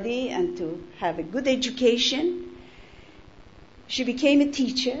study and to have a good education. She became a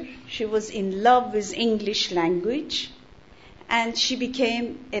teacher. She was in love with English language. And she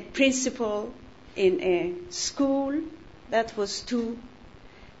became a principal in a school that was too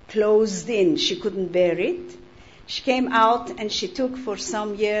closed in. She couldn't bear it. She came out and she took for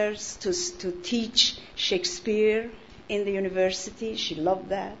some years to teach Shakespeare in the university. She loved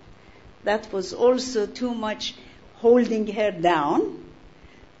that. That was also too much holding her down.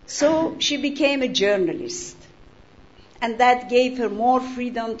 So she became a journalist. And that gave her more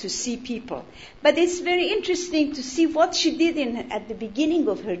freedom to see people. But it's very interesting to see what she did at the beginning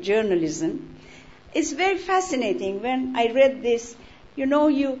of her journalism. It's very fascinating. When I read this,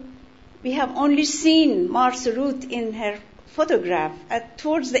 we have only seen Marsarout in her photograph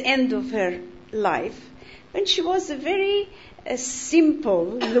towards the end of her life, when she was a very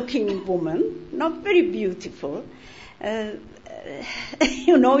simple-looking woman, not very beautiful. You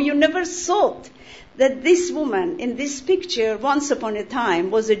never thought that this woman in this picture, once upon a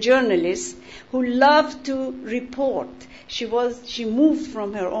time, was a journalist who loved to report. She moved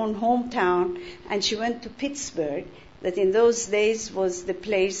from her own hometown and she went to Pittsburgh, that in those days was the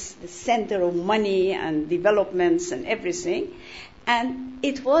place, the center of money and developments and everything. And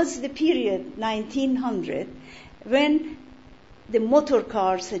it was the period, 1900, when the motor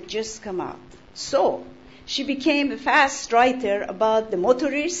cars had just come out. So she became a fast writer about the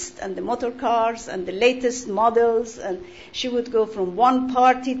motorists and the motor cars and the latest models, and she would go from one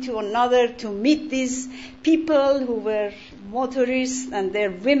party to another to meet these people who were motorists and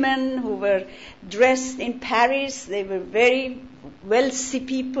their women who were dressed in Paris. They were very wealthy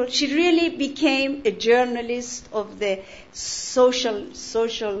people. She really became a journalist of the socialist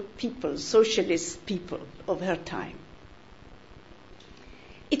people of her time.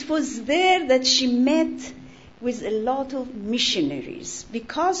 It was there that she met with a lot of missionaries.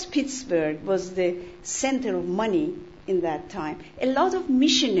 Because Pittsburgh was the center of money in that time, a lot of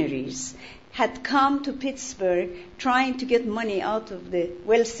missionaries had come to Pittsburgh trying to get money out of the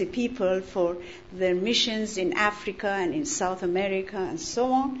wealthy people for their missions in Africa and in South America and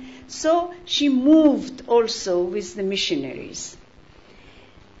so on. So she moved also with the missionaries.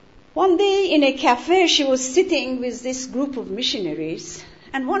 One day in a cafe, she was sitting with this group of missionaries,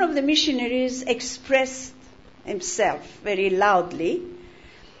 and one of the missionaries expressed himself very loudly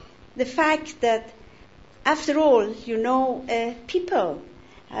the fact that, after all, people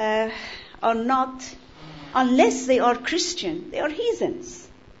are not, unless they are Christian, they are heathens.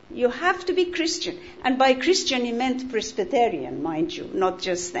 You have to be Christian. And by Christian, he meant Presbyterian, mind you, not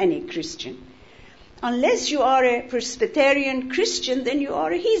just any Christian. Unless you are a Presbyterian Christian, then you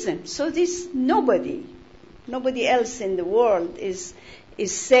are a heathen. So this nobody else in the world is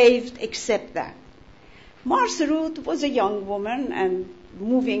saved except that. Martha Ruth was a young woman and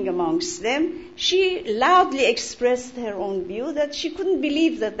moving amongst them. She loudly expressed her own view that she couldn't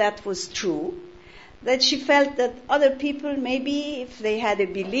believe that that was true, that she felt that other people, maybe if they had a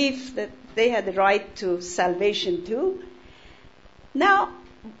belief, that they had a right to salvation too. Now,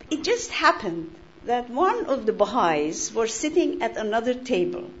 it just happened that one of the Baha'is were sitting at another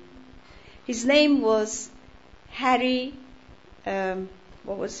table. His name was Harry,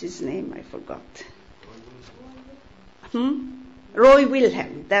 what was his name? I forgot. Roy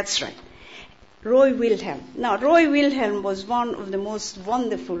Wilhelm, that's right. Roy Wilhelm. Now, Roy Wilhelm was one of the most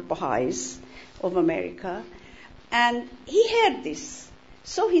wonderful Baha'is of America, and he heard this.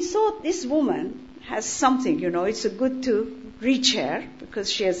 So he thought this woman has something, it's good to reach her because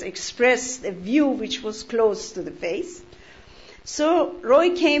she has expressed a view which was close to the faith. So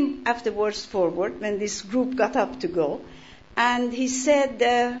Roy came afterwards forward when this group got up to go, and he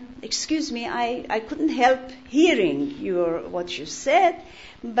said, excuse me, I couldn't help hearing what you said,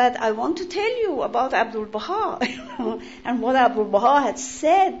 but I want to tell you about Abdul Baha and what Abdul Baha had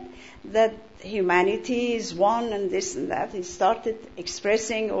said, that humanity is one and this and that. He started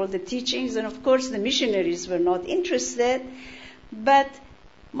expressing all the teachings, and of course the missionaries were not interested. But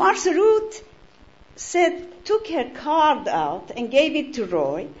Martha Ruth took her card out and gave it to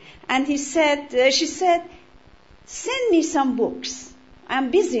Roy, and she said, send me some books. I'm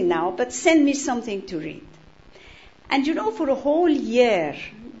busy now, but send me something to read. And for a whole year,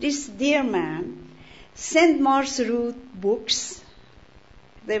 this dear man sent Martha Ruth books.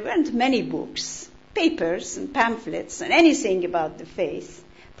 There weren't many books, papers and pamphlets and anything about the faith,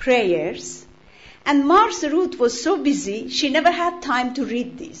 prayers. And Martha Ruth was so busy, she never had time to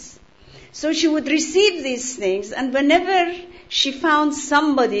read these. So she would receive these things, and whenever she found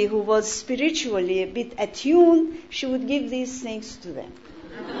somebody who was spiritually a bit attuned, she would give these things to them.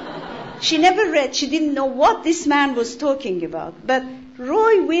 She never read, she didn't know what this man was talking about. But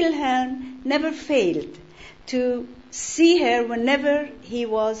Roy Wilhelm never failed to see her whenever he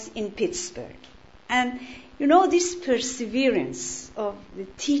was in Pittsburgh. And this perseverance of the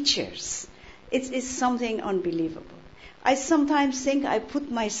teachers, it is something unbelievable. I sometimes think I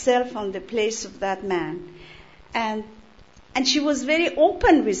put myself on the place of that man. And she was very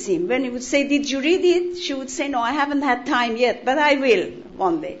open with him. When he would say, did you read it? She would say, no, I haven't had time yet, but I will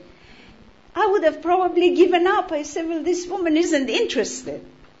one day. I would have probably given up. I said, well, this woman isn't interested.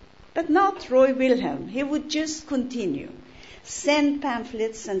 But not Roy Wilhelm. He would just continue. Send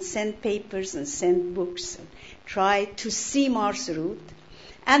pamphlets and send papers and send books and try to see Martha Ruth.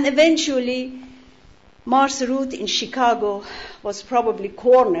 And eventually, Martha Ruth in Chicago was probably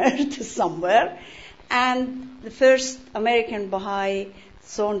cornered somewhere. And the first American Baha'i,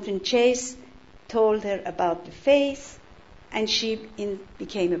 Thornton Chase, told her about the faith, and she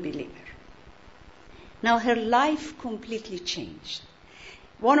became a believer. Now her life completely changed.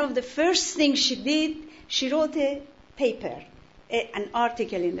 One of the first things she did, she wrote a paper, an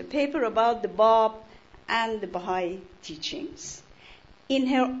article in the paper about the Bab and the Baha'i teachings in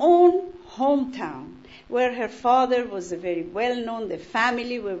her own hometown, where her father was very well-known, the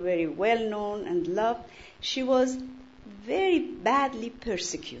family were very well-known and loved. She was very badly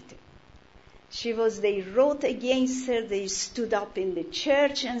persecuted. They wrote against her, they stood up in the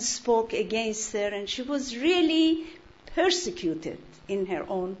church and spoke against her, and she was really persecuted in her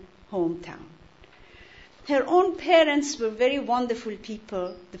own hometown. Her own parents were very wonderful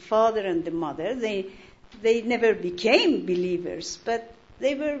people, the father and the mother. They never became believers, but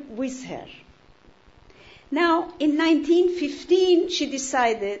they were with her. Now, in 1915, she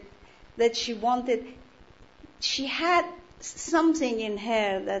decided that she had something in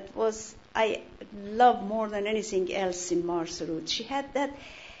her that I love more than anything else in Martha Ruth. She had that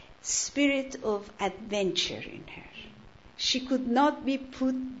spirit of adventure in her. She could not be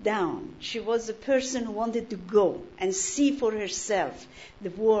put down. She was a person who wanted to go and see for herself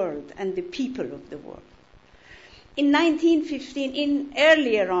the world and the people of the world. In 1915,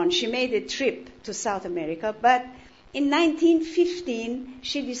 earlier on, she made a trip to South America, but in 1915,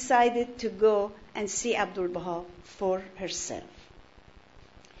 she decided to go and see Abdul Baha for herself.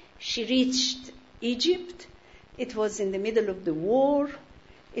 She reached Egypt. It was in the middle of the war.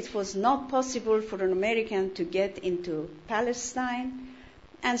 It was not possible for an American to get into Palestine.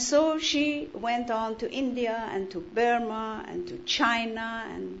 And so she went on to India and to Burma and to China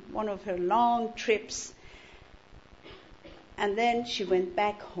and one of her long trips. And then she went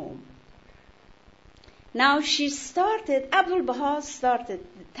back home. Now Abdul Baha started,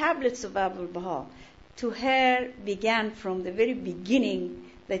 the tablets of Abdul Baha to her began from the very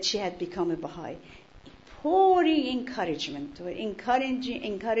beginning that she had become a Baha'i. Pouring encouragement to her,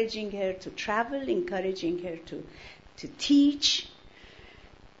 encouraging her to travel, encouraging her to teach.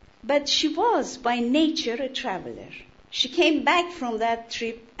 But she was by nature a traveler. She came back from that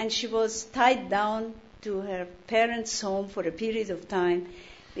trip and she was tied down to her parents' home for a period of time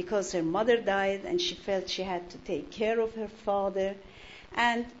because her mother died and she felt she had to take care of her father.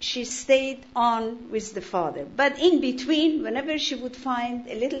 And she stayed on with the father. But in between, whenever she would find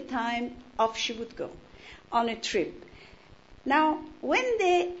a little time, off she would go on a trip. Now, when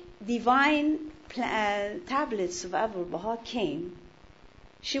the divine tablets of Abdul Baha came,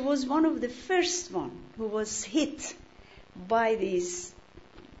 she was one of the first one who was hit by these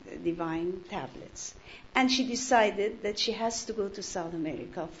divine tablets. And she decided that she has to go to South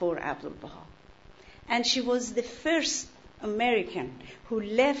America for Abdul Baha. And she was the first American who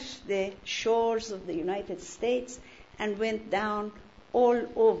left the shores of the United States and went down all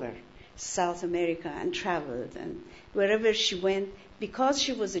over South America and traveled. And wherever she went, because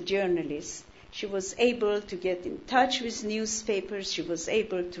she was a journalist, she was able to get in touch with newspapers, she was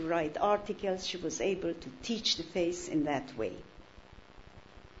able to write articles, she was able to teach the faith in that way.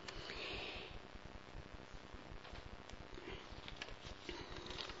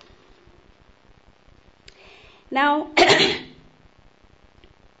 Now,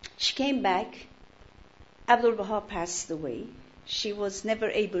 she came back. Abdul Baha passed away. She was never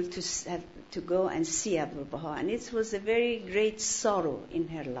able to go and see Abdul Baha, and it was a very great sorrow in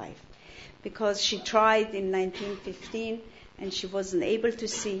her life, because she tried in 1915 and she wasn't able to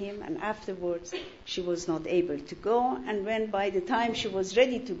see him, and afterwards she was not able to go, and when by the time she was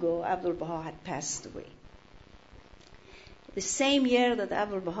ready to go, Abdul Baha had passed away. The same year that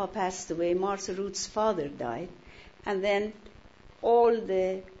Abdul Baha passed away, Martha Ruth's father died, and then all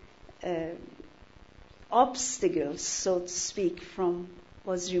the obstacles, so to speak,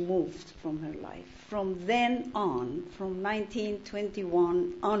 was removed from her life. From then on, from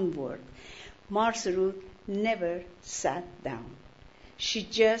 1921 onward, Martha Ruth never sat down. She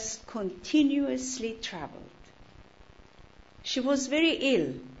just continuously traveled. She was very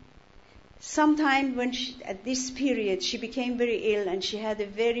ill. Sometime at this period, she became very ill and she had a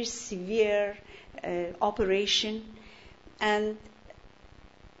very severe operation. And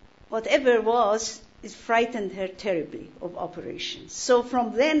whatever it frightened her terribly of operations. So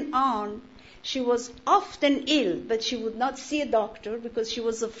from then on, she was often ill, but she would not see a doctor because she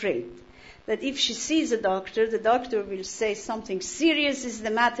was afraid that if she sees a doctor, the doctor will say something serious is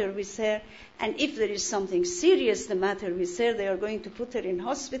the matter with her, and if there is something serious the matter with her, they are going to put her in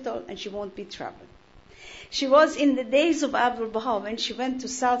hospital and she won't be traveling. She was in the days of Abdul Baha, when she went to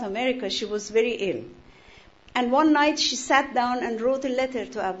South America, she was very ill. And one night she sat down and wrote a letter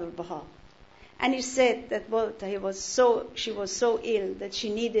to Abdul Baha. And he said that she was so ill that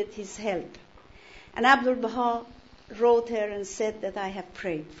she needed his help. And Abdul Baha wrote her and said that I have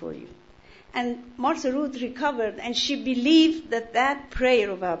prayed for you. And Martha Ruth recovered, and she believed that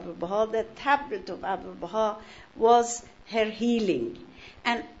prayer of Abdul Baha, that tablet of Abdul Baha, was her healing.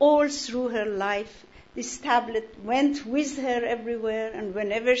 And all through her life, this tablet went with her everywhere, and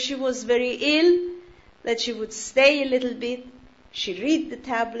whenever she was very ill, that she would stay a little bit, she'd read the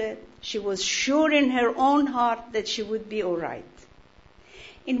tablet, she was sure in her own heart that she would be all right.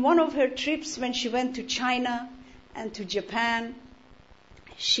 In one of her trips, when she went to China and to Japan,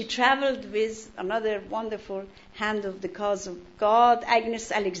 she traveled with another wonderful hand of the cause of God,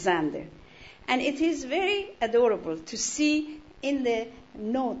 Agnes Alexander. And it is very adorable to see in the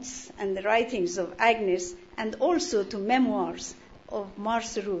notes and the writings of Agnes, and also to memoirs of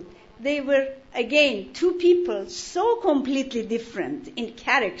Martha Ruth, they were, again, two people so completely different in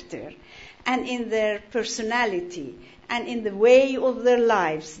character and in their personality and in the way of their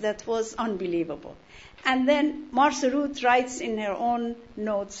lives that was unbelievable. And then Martha Ruth writes in her own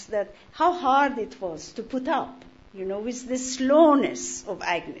notes that how hard it was to put up, with the slowness of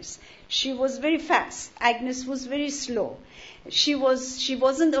Agnes. She was very fast. Agnes was very slow. She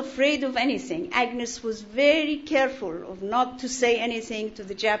wasn't afraid of anything. Agnes was very careful of not to say anything to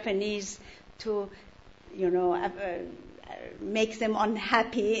the Japanese to, make them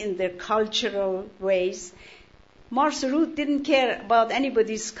unhappy in their cultural ways. Martha Ruth didn't care about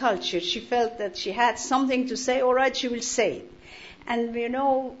anybody's culture. She felt that she had something to say, all right, she will say it. And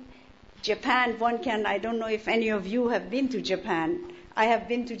Japan, I don't know if any of you have been to Japan, I have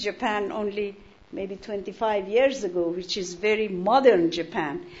been to Japan only maybe 25 years ago, which is very modern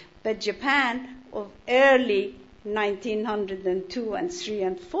Japan. But Japan of early 1902 and 3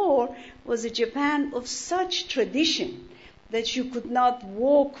 and 4 was a Japan of such tradition that you could not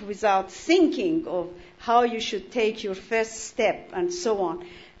walk without thinking of how you should take your first step and so on.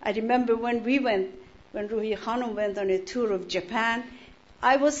 I remember when Ruhi Khanum went on a tour of Japan,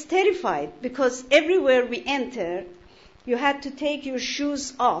 I was terrified because everywhere we entered, you had to take your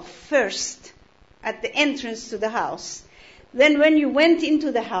shoes off first at the entrance to the house. Then when you went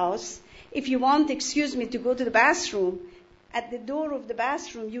into the house, if you want, to go to the bathroom, at the door of the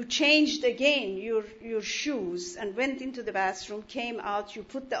bathroom, you changed again your shoes and went into the bathroom, came out, you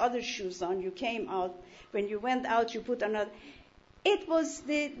put the other shoes on, you came out. When you went out, you put another. It was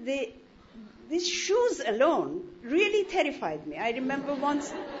these shoes alone really terrified me. I remember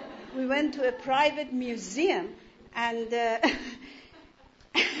once we went to a private museum and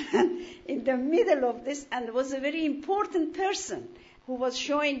in the middle of this, and there was a very important person who was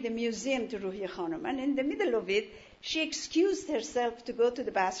showing the museum to Ruhi Khanum. And in the middle of it, she excused herself to go to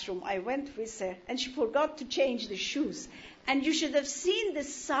the bathroom. I went with her, and she forgot to change the shoes. And you should have seen the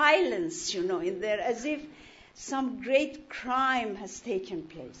silence, in there, as if some great crime has taken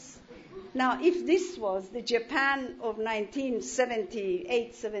place. Now, if this was the Japan of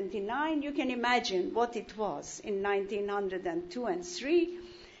 1978, 79, you can imagine what it was in 1902 and 3.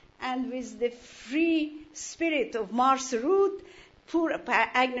 And with the free spirit of Marcerut, poor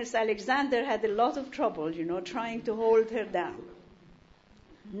Agnes Alexander had a lot of trouble, trying to hold her down.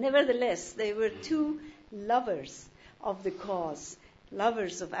 Nevertheless, they were two lovers of the cause,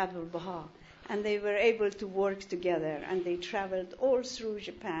 lovers of Abdul Baha, and they were able to work together, and they traveled all through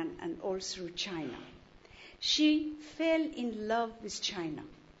Japan and all through China. She fell in love with China.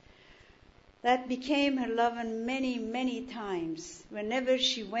 That became her love, and many, many times, whenever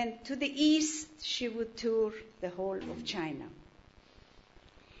she went to the east, she would tour the whole of China.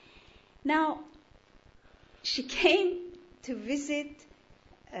 Now, she came to visit,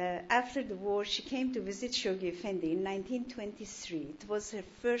 after the war, she came to visit Shoghi Effendi in 1923. It was her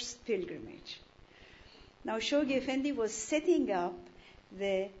first pilgrimage. Now, Shoghi Effendi was setting up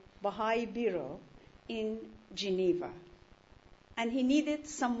the Bahâ'í Bureau in Geneva, and he needed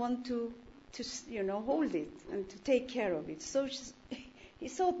someone to hold it and to take care of it. So he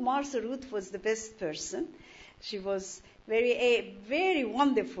thought Marcerut was the best person. She was very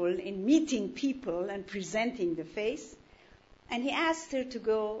wonderful in meeting people and presenting the face. And he asked her to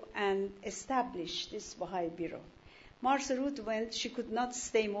go and establish this Bahâ'í Bureau. Marcerut went. She could not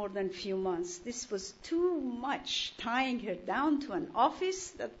stay more than a few months. This was too much, tying her down to an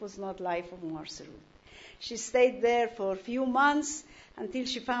office. That was not life of Marcerut. She stayed there for a few months until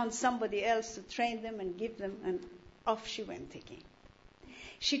she found somebody else to train them and give them, and off she went again.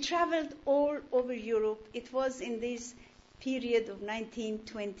 She traveled all over Europe. It was in this period of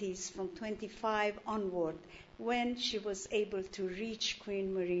 1920s, from 25 onward, when she was able to reach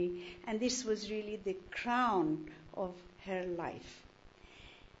Queen Marie, and this was really the crown of her life.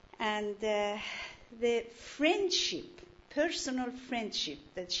 And the friendship, personal friendship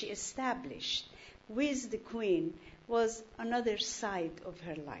that she established with the Queen was another side of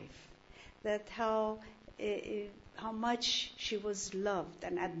her life, that how much she was loved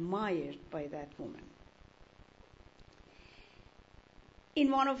and admired by that woman. In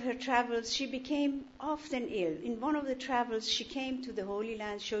one of her travels, she became often ill. In one of the travels, she came to the Holy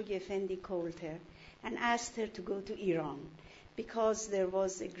Land. Shoghi Effendi called her and asked her to go to Iran because there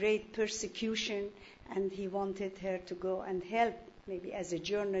was a great persecution, and he wanted her to go and help. Maybe as a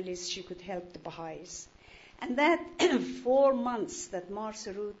journalist, she could help the Baha'is. And that 4 months that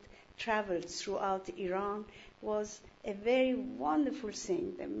Marcerut traveled throughout Iran was a very wonderful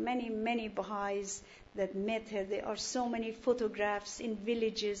thing. There are many, many Baha'is that met her. There are so many photographs in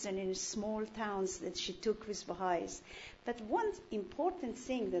villages and in small towns that she took with Baha'is. But one important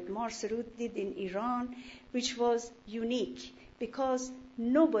thing that Marcerut did in Iran, which was unique, because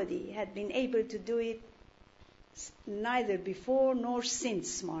nobody had been able to do it neither before nor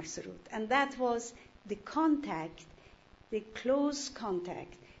since Marcerut, and that was the contact, the close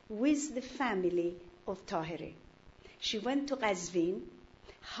contact with the family of Tahirih. She went to Qazvin.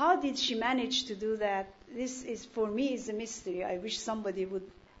 How did she manage to do that? This is, for me, is a mystery. I wish somebody would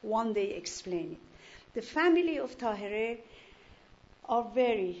one day explain it. The family of Tahirih are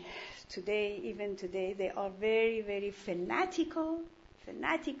even today, they are very, very fanatical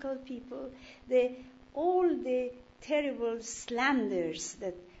people. All the terrible slanders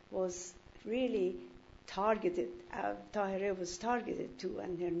that was really targeted, Tahirih was targeted to,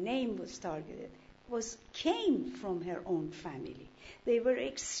 and her name was targeted, came from her own family. They were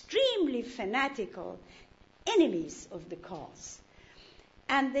extremely fanatical enemies of the cause.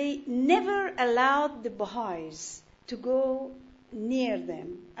 And they never allowed the Baha'is to go near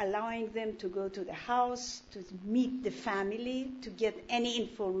them, allowing them to go to the house, to meet the family, to get any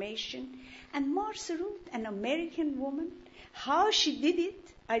information. And Marsarout, an American woman, how she did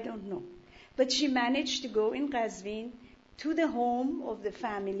it, I don't know. But she managed to go in Qazvin to the home of the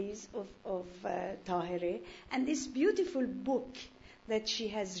families of Tahirih. And this beautiful book that she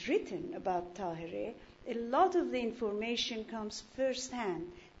has written about Tahirih, a lot of the information comes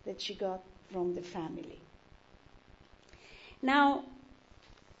firsthand that she got from the family. Now,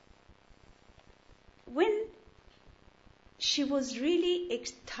 when she was really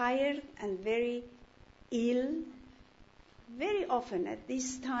tired and very ill, very often at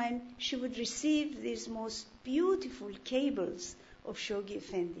this time she would receive these most beautiful cables of Shoghi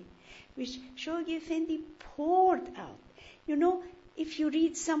Effendi, which Shoghi Effendi poured out. You know, if you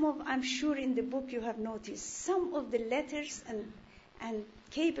read some of, I'm sure in the book you have noticed, some of the letters and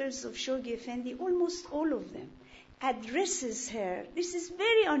cables of Shoghi Effendi, almost all of them, addresses her, this is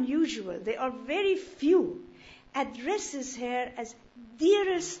very unusual, they are very few, addresses her as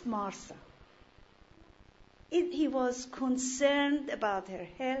dearest Martha. He was concerned about her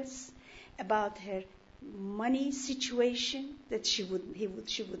health, about her money situation, that she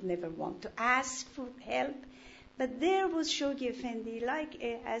would never want to ask for help. But there was Shoghi Effendi,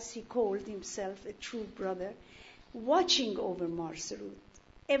 as he called himself, a true brother, watching over Marsarout,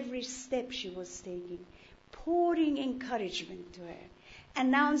 every step she was taking, pouring encouragement to her,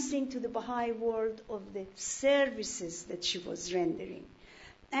 announcing to the Baha'i world of the services that she was rendering.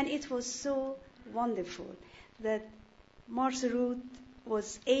 And it was so wonderful that Marsarout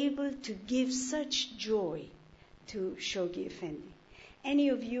was able to give such joy to Shoghi Effendi. Any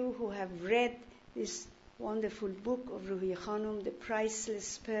of you who have read this wonderful book of Ruhi Khanum, The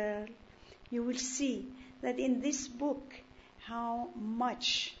Priceless Pearl, you will see that in this book how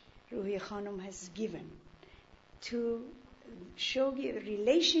much Ruhi Khanum has given to Shoghi, a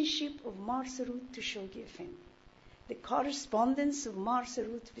relationship of Marsarout to Shoghi Effendi, the correspondence of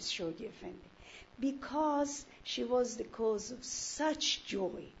Marsarout with Shoghi Effendi, because she was the cause of such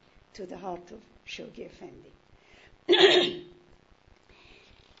joy to the heart of Shoghi Effendi.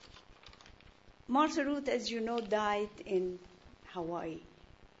 Marsarout, as you know, died in Hawaii.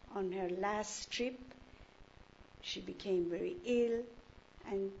 On her last trip, she became very ill,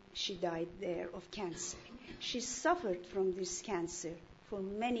 and she died there of cancer. She suffered from this cancer for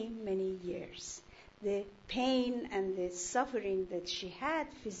many, many years. The pain and the suffering that she had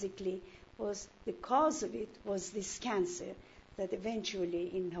physically, the cause of it was this cancer that eventually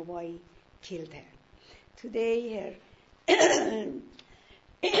in Hawaii killed her.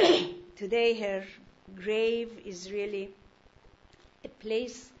 Today her grave is really a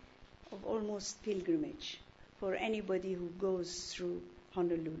place of almost pilgrimage for anybody who goes through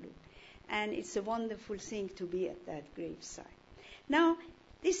Honolulu. And it's a wonderful thing to be at that gravesite. Now,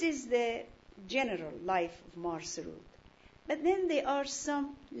 this is the general life of Marsarout. But then there are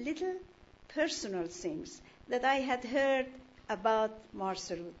some little personal things that I had heard about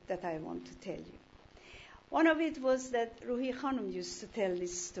Marsarout that I want to tell you. One of it was that Ruhi Khanum used to tell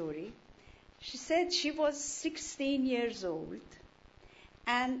this story. She said she was 16 years old,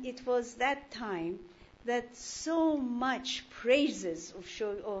 and it was that time that so much praises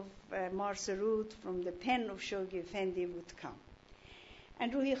of Marsarout from the pen of Shoghi Effendi would come.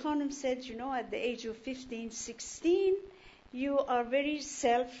 And Ruhi Khanum said, you know, at the age of 15, 16, you are very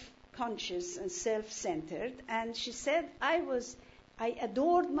self-conscious and self-centered. And she said, I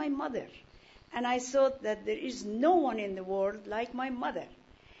adored my mother. And I thought that there is no one in the world like my mother.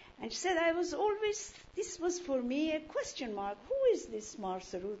 And she said, this was for me a question mark. Who is this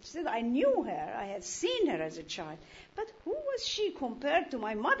Marsarout? She said, I knew her. I had seen her as a child. But who was she compared to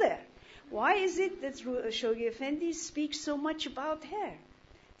my mother? Why is it that Shoghi Effendi speaks so much about her?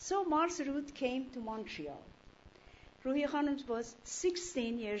 So Marsarout came to Montreal. Ruhi Khanum was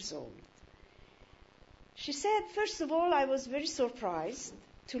 16 years old. She said, first of all, I was very surprised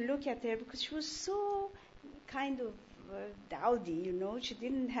to look at her because she was so kind of dowdy, you know. She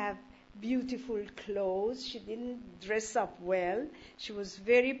didn't have beautiful clothes. She didn't dress up well. She was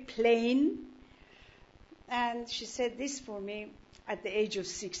very plain. And she said this for me at the age of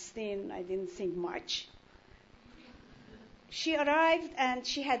 16. I didn't think much. She arrived and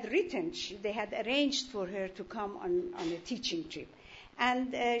she had written. They had arranged for her to come on a teaching trip.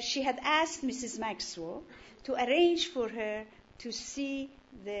 And she had asked Mrs. Maxwell to arrange for her to see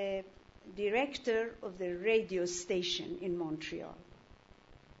the director of the radio station in Montreal.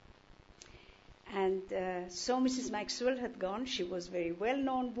 And so Mrs. Maxwell had gone. She was a very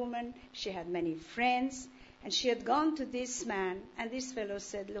well-known woman. She had many friends. And she had gone to this man, and this fellow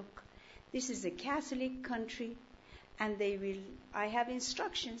said, look, this is a Catholic country, and I have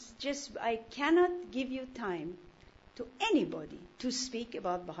instructions. I cannot give you time to anybody to speak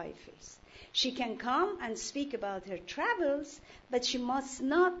about Baha'i faith. She can come and speak about her travels, but she must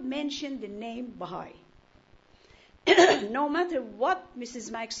not mention the name Baha'i. No matter what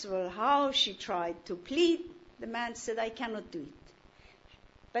Mrs. Maxwell, how she tried to plead, the man said, I cannot do it.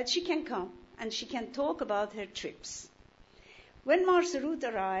 But she can come, and she can talk about her trips. When Marcerude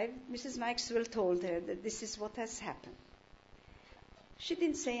arrived, Mrs. Maxwell told her that this is what has happened. She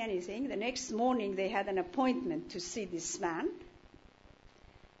didn't say anything. The next morning, they had an appointment to see this man.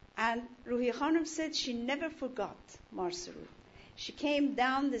 And Ruhi Khanum said she never forgot Marcerude. She came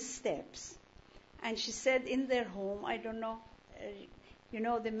down the steps, and she said in their home, I don't know,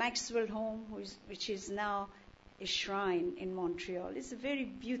 the Maxwell home, which is now a shrine in Montreal. It's a very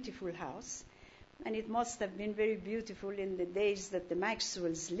beautiful house, and it must have been very beautiful in the days that the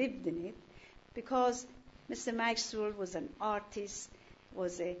Maxwells lived in it, because Mr. Maxwell was an artist,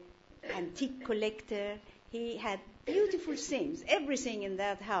 was an antique collector. He had beautiful things. Everything in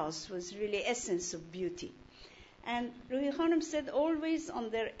that house was really essence of beauty. And Ruhi Khanum said always on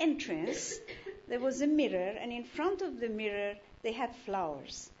their entrance there was a mirror, and in front of the mirror they had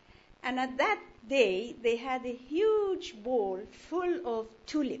flowers. And at that day they had a huge bowl full of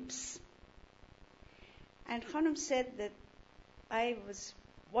tulips. And Khanum said that I was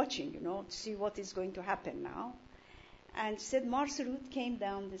watching, to see what is going to happen now. And said Marcerude came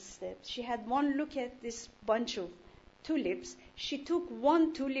down the steps. She had one look at this bunch of tulips. She took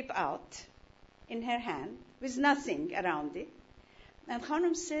one tulip out in her hand with nothing around it. And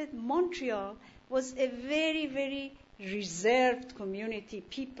Khanum said Montreal was a very, very reserved community.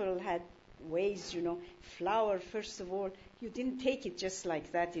 People had ways, flower, first of all, you didn't take it just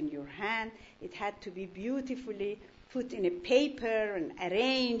like that in your hand. It had to be beautifully put in a paper and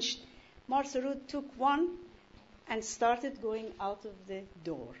arranged. Marcerude took one and started going out of the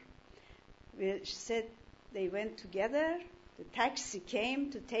door. She said they went together. The taxi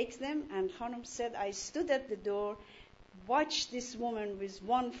came to take them, and Khanum said, I stood at the door, watched this woman with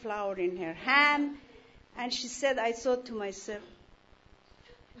one flower in her hand, and she said, I thought to myself,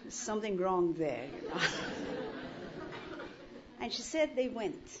 there's something wrong there. And she said they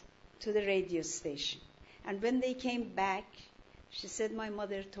went to the radio station. And when they came back, she said, my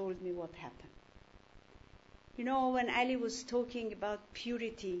mother told me what happened. When Ali was talking about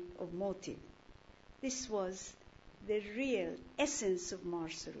purity of motive, this was the real essence of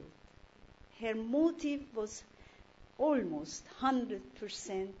Marcerude. Her motive was almost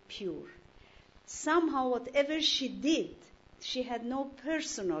 100% pure. Somehow, whatever she did, she had no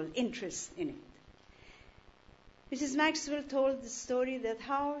personal interest in it. Mrs. Maxwell told the story that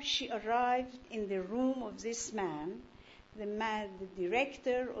how she arrived in the room of this man, the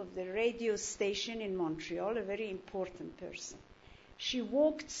director of the radio station in Montreal, a very important person. She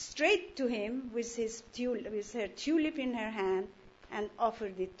walked straight to him with her tulip in her hand and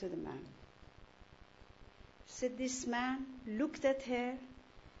offered it to the man. Said this man looked at her,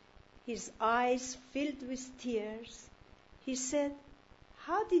 his eyes filled with tears. He said,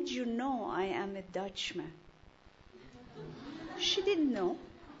 how did you know I am a Dutchman? She didn't know.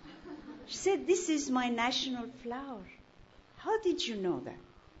 She said, this is my national flower. How did you know that?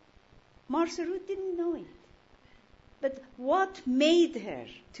 Marcerude didn't know it. But what made her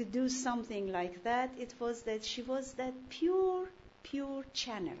to do something like that, it was that she was that pure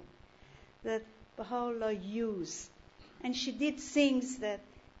channel that Baha'u'llah used. And she did things that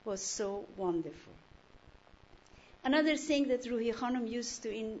was so wonderful. Another thing that Ruhi Khanum used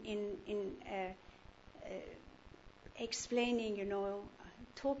to in explaining,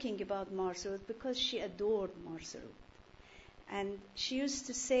 talking about Marcerude, because she adored Marcerude. And she used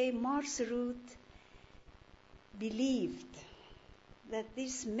to say Marcerude believed that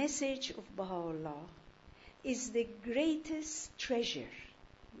this message of Baha'u'llah is the greatest treasure,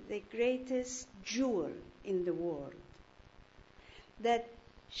 the greatest jewel in the world. That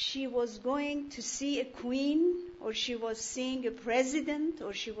she was going to see a queen, or she was seeing a president,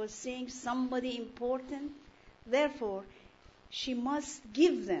 or she was seeing somebody important. Therefore, she must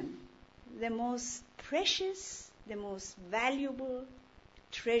give them the most precious, the most valuable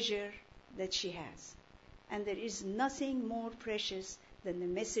treasure that she has. And there is nothing more precious than the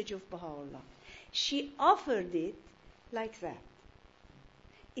message of Baha'u'llah. She offered it like that.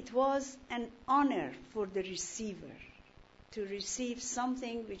 It was an honor for the receiver to receive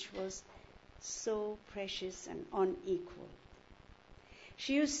something which was so precious and unequal.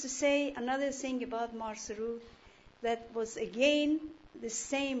 She used to say another thing about Marsarout that was again the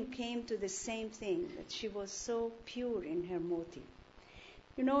same, came to the same thing, that she was so pure in her motive.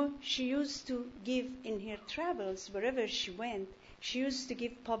 You know, she used to give in her travels, wherever she went, she used to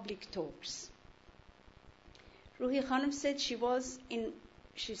give public talks. Ruhi Khanum said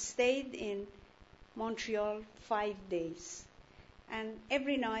she stayed in Montreal 5 days. And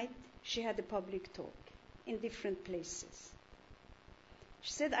every night she had a public talk in different places.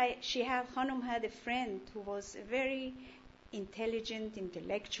 She said Khanum had a friend who was a very intelligent,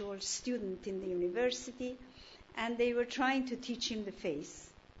 intellectual student in the university, and they were trying to teach him the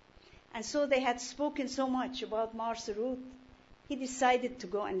faith. And so they had spoken so much about Marsarout, he decided to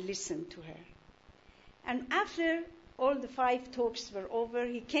go and listen to her. And after all the 5 talks were over,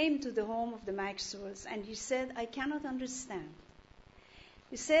 he came to the home of the Maxwells, and he said, I cannot understand.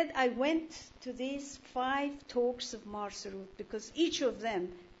 He said, I went to these 5 talks of Marsarout because each of them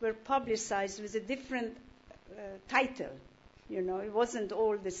were publicized with a different title. You know, it wasn't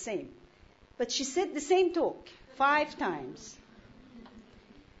all the same. But she said the same talk 5 times.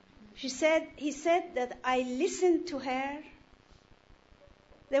 He said that I listened to her.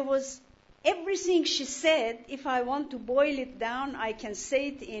 There was everything she said, if I want to boil it down, I can say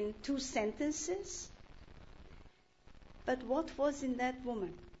it in 2 sentences. But what was in that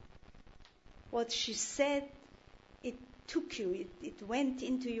woman? What she said, it took you, it went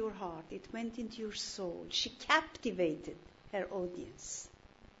into your heart, it went into your soul. She captivated her audience.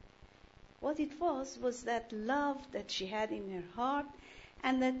 What it was that love that she had in her heart,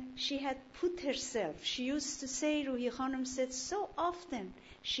 and that she had put herself. She used to say, Ruhi Khanum said, so often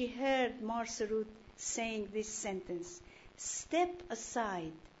she heard Marsarout saying this sentence, step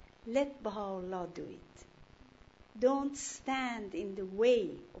aside, let Baha'u'llah do it. Don't stand in the way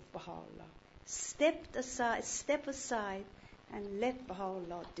of Baha'u'llah. Step aside and let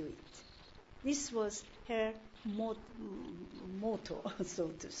Baha'u'llah do it. This was her motto, so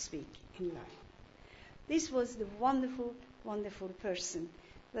to speak, in life. This was the wonderful, wonderful person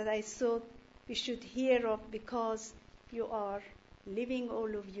that I thought we should hear of, because you are living,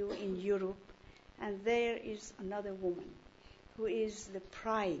 all of you, in Europe, and there is another woman who is the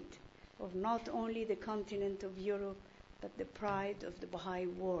pride of not only the continent of Europe, but the pride of the Baha'i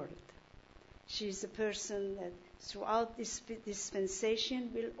world. She is a person that throughout this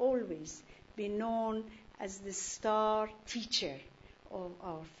dispensation will always be known as the star teacher of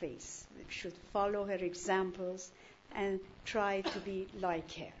our faith. We should follow her examples and try to be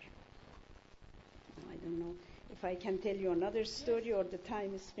like her. I don't know if I can tell you another story or the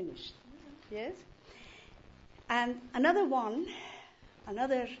time is finished. Yes? And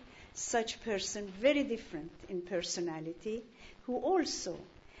another such person, very different in personality, who also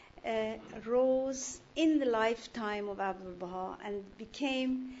rose in the lifetime of Abdul Baha and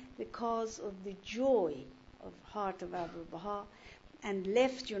became the cause of the joy of heart of Abdul Baha, and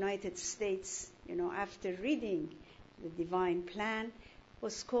left United States, after reading the Divine Plan,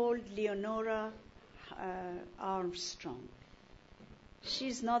 was called Leonora Armstrong.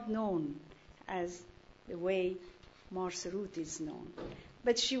 She's not known as the way Marsarout is known,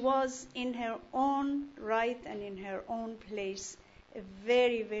 but she was in her own right and in her own place a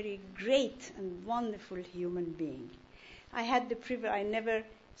very, very great and wonderful human being. I had the privilege, I never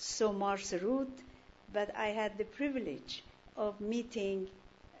saw Marsarout, but I had the privilege of meeting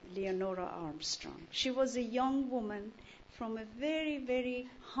Leonora Armstrong. She was a young woman from a very, very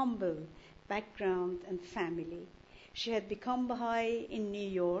humble background and family. She had become Baha'i in New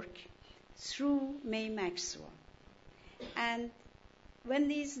York through May Maxwell. And when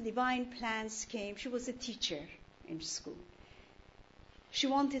these divine plans came, she was a teacher in school. She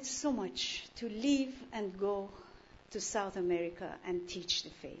wanted so much to leave and go to South America and teach the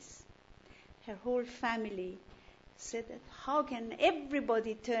faith. Her whole family said that how can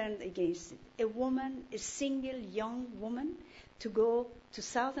everybody turn against it? A woman, a single young woman, to go to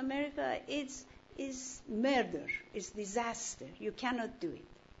South America is murder, is disaster. You cannot do it.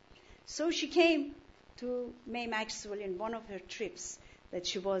 So she came to May Maxwell in one of her trips that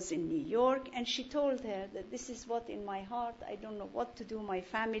she was in New York, and she told her that this is what in my heart, I don't know what to do. My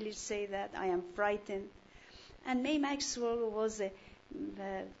family say that, I am frightened. And May Maxwell was a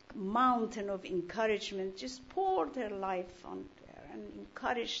mountain of encouragement, just poured her life on her and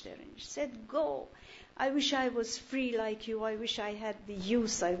encouraged her. And she said, go. I wish I was free like you. I wish I had the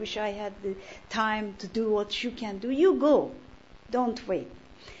youth. I wish I had the time to do what you can do. You go. Don't wait.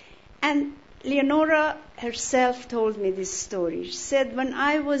 And Leonora herself told me this story. She said, when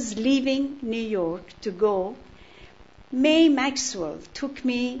I was leaving New York to go, May Maxwell took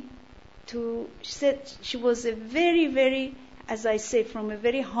me to, she said she was a very, very as I say, from a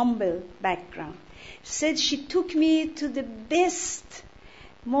very humble background. She said she took me to the best,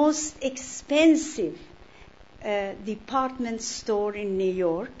 most expensive department store in New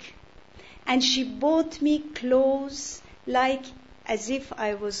York, and she bought me clothes like as if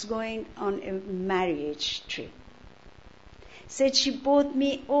I was going on a marriage trip. Said she bought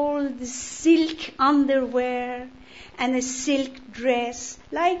me all the silk underwear and a silk dress,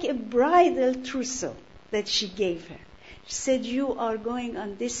 like a bridal trousseau that she gave her. She said, you are going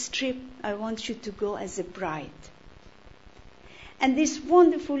on this trip, I want you to go as a bride. And this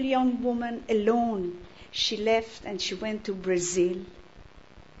wonderful young woman alone, she left and she went to Brazil.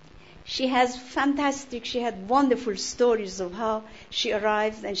 She had wonderful stories of how she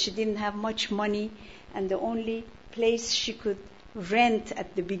arrived and she didn't have much money, and the only place she could rent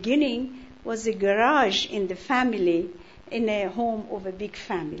at the beginning was a garage in the family, in a home of a big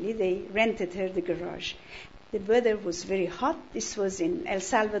family. They rented her the garage. The weather was very hot. This was in El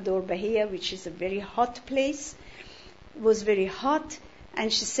Salvador, Bahâ'í, which is a very hot place. It was very hot,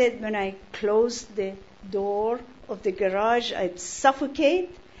 and she said when I closed the door of the garage, I'd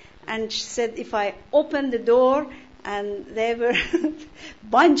suffocate. And she said if I opened the door and there were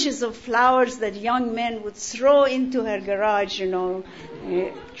bunches of flowers that young men would throw into her garage,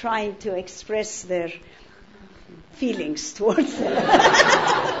 trying to express their feelings towards her.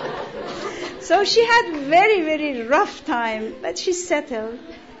 So she had very, very rough time, but she settled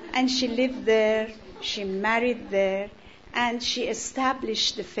and she lived there, she married there, and she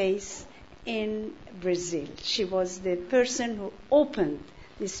established the faith in Brazil. She was the person who opened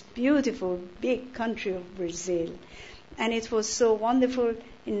this beautiful big country of Brazil. And it was so wonderful.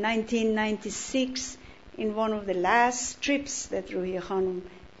 In 1996, in one of the last trips that Ruhiya Khanum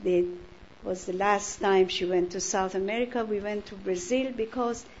did, was the last time she went to South America. We went to Brazil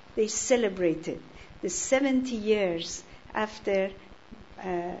because they celebrated the 70 years after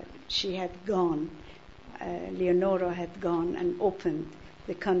she had gone. Leonora had gone and opened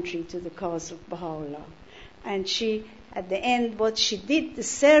the country to the cause of Baha'u'llah. And she, at the end, what she did, the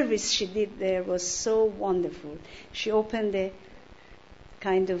service she did there was so wonderful. She opened a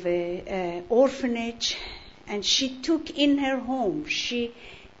kind of a orphanage, and she took in her home. She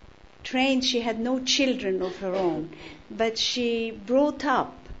trained, she had no children of her own, but she brought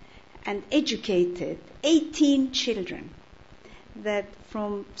up and educated 18 children, that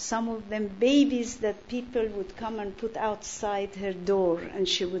from some of them babies that people would come and put outside her door, and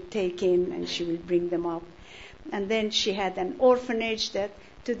she would take in and she would bring them up. And then she had an orphanage that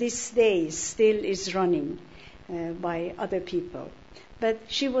to this day still is running by other people. But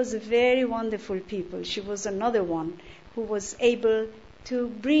she was a very wonderful people. She was another one who was able to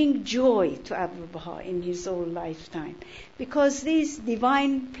bring joy to Abdul Baha in his whole lifetime. Because these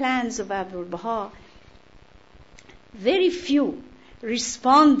divine plans of Abdul Baha, very few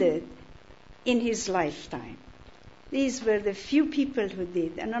responded in his lifetime. These were the few people who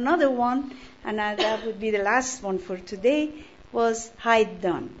did. And another one, and that would be the last one for today, was Haid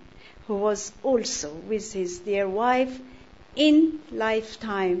Dunn, who was also with his dear wife in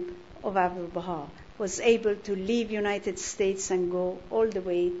lifetime of Abdul Baha, was able to leave United States and go all the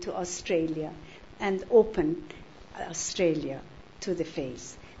way to Australia and open Australia to the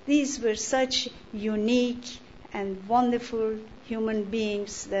faith. These were such unique and wonderful human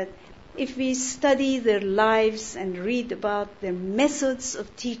beings that if we study their lives and read about their methods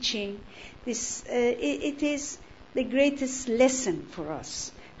of teaching, it is the greatest lesson for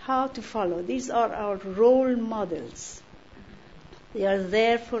us, how to follow. These are our role models. They are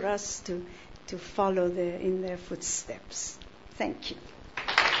there for us to follow in their footsteps. Thank you.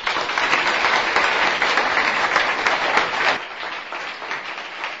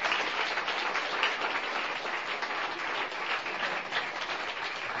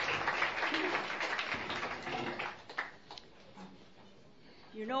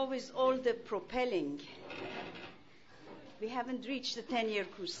 With all the propelling, we haven't reached the 10-year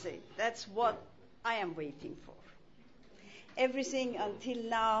crusade. That's what I am waiting for. Everything until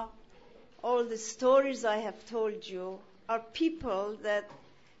now, all the stories I have told you are people that,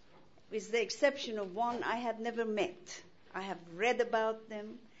 with the exception of one, I had never met. I have read about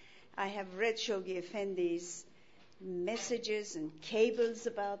them. I have read Shoghi Effendi's messages and cables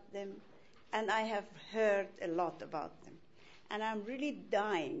about them, and I have heard a lot about them. And I'm really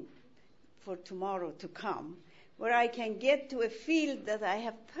dying for tomorrow to come, where I can get to a field that I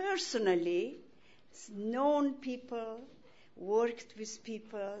have personally known people, worked with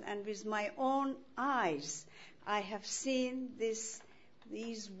people, and with my own eyes, I have seen these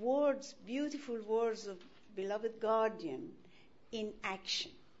words, beautiful words of beloved guardian, in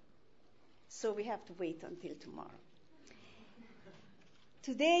action. So we have to wait until tomorrow.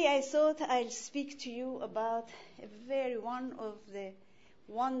 Today I thought I'll speak to you about one of the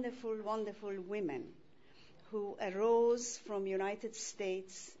wonderful, wonderful women who arose from United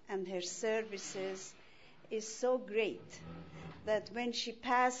States, and her services is so great that when she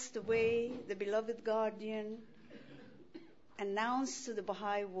passed away, the beloved guardian announced to the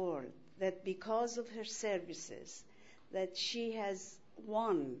Baha'i world that because of her services, that she has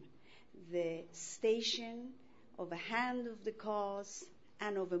won the station of a hand of the cause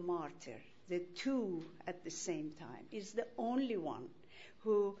and of a martyr, the two at the same time, is the only one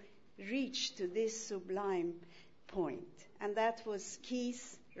who reached to this sublime point, and that was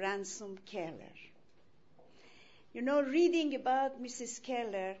Keith Ransom Keller. You know, reading about Mrs.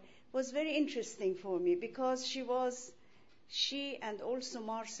 Keller was very interesting for me because she and also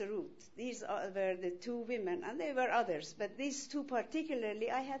Martha Ruth, were the two women, and there were others, but these two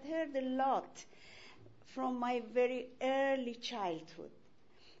particularly, I had heard a lot from my very early childhood,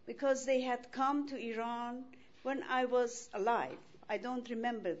 because they had come to Iran when I was alive. I don't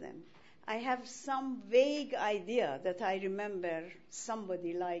remember them. I have some vague idea that I remember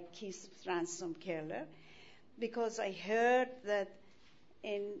somebody like Keith Ransom Keller, because I heard that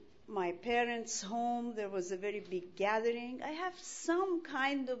in my parents' home there was a very big gathering. I have some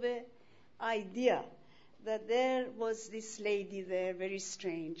kind of an idea that there was this lady there, very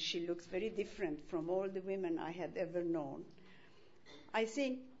strange. She looked very different from all the women I had ever known. I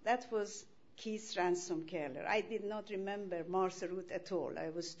think that was Keith Ransom Keller. I did not remember Martha Ruth at all. I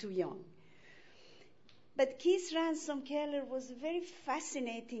was too young. But Keith Ransom Keller was a very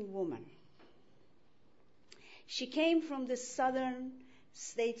fascinating woman. She came from the southern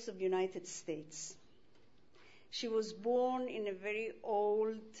states of the United States. She was born in a very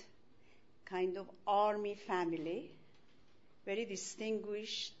old kind of army family, very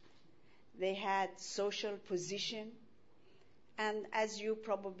distinguished. They had social position. And as you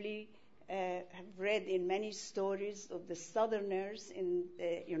probably have read in many stories of the Southerners in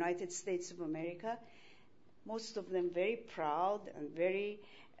the United States of America, most of them very proud and very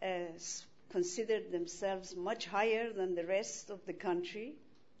considered themselves much higher than the rest of the country.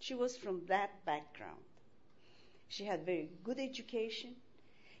 She was from that background. She had very good education.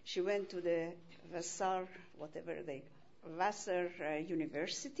 She went to the Vassar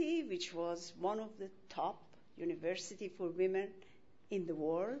University, which was one of the top university for women in the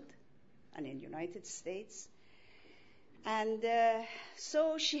world and in the United States. And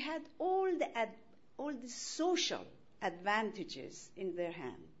so she had all the social advantages in her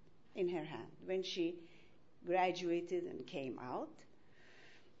hand when she graduated and came out.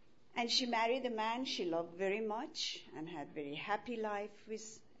 And she married a man she loved very much and had very happy life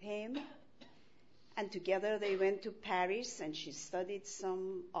with him. And together they went to Paris and she studied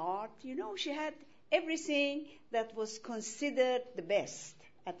some art. You know, she had everything that was considered the best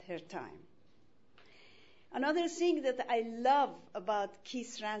at her time. Another thing that I love about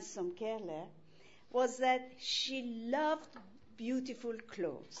Keith Ransom Keller was that she loved beautiful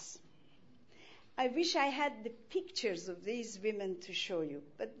clothes. I wish I had the pictures of these women to show you.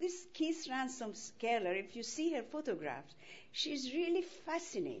 But this Keith Ransom Keller, if you see her photographs, she's really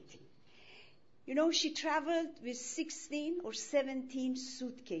fascinating. You know, she traveled with 16 or 17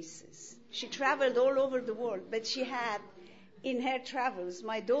 suitcases. She traveled all over the world, but she had, in her travels,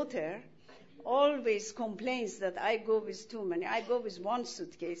 my daughter always complains that I go with too many. I go with one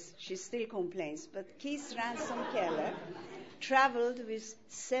suitcase. She still complains. But Keith Ransom Keller traveled with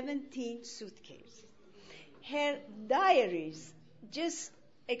 17 suitcases. Her diaries just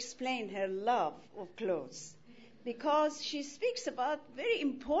explain her love of clothes, because she speaks about very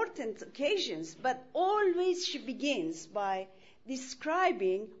important occasions, but always she begins by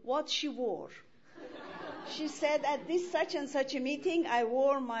describing what she wore. She said, at this such and such a meeting, I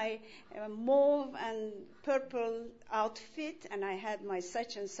wore my mauve and purple outfit, and I had my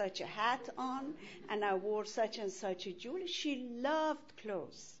such and such a hat on, and I wore such and such a jewelry. She loved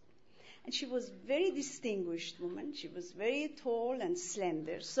clothes. And she was a very distinguished woman. She was very tall and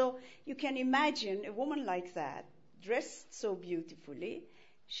slender. So you can imagine a woman like that, dressed so beautifully,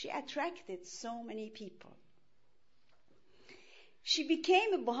 she attracted so many people. She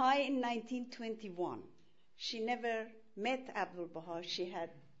became a Baha'i in 1921. She never met Abdul Baha.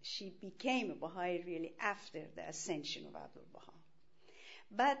 She became a Baha'i really after the ascension of Abdul Baha.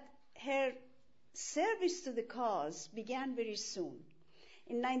 But her service to the cause began very soon.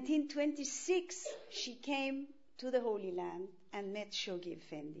 In 1926, she came to the Holy Land and met Shoghi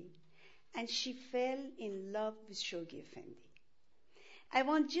Effendi. And she fell in love with Shoghi Effendi. I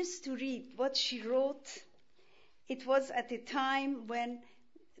want just to read what she wrote. It was at a time when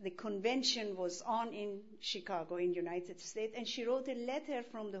the convention was on in Chicago, in the United States, and she wrote a letter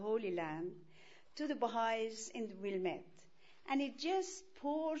from the Holy Land to the Baha'is in the Wilmette. And it just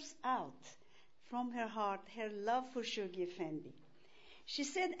pours out from her heart her love for Shoghi Effendi. She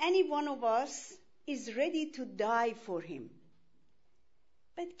said, any one of us is ready to die for him.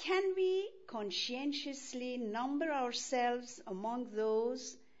 But can we conscientiously number ourselves among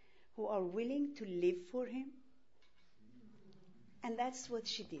those who are willing to live for him? And that's what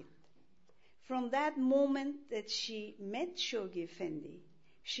she did. From that moment that she met Shoghi Effendi,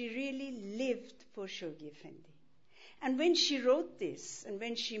 she really lived for Shoghi Effendi. And when she wrote this, and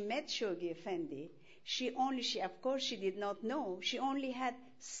when she met Shoghi Effendi, she of course she did not know, she only had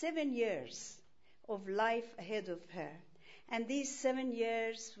 7 years of life ahead of her. And these 7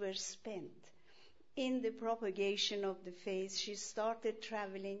 years were spent in the propagation of the faith. She started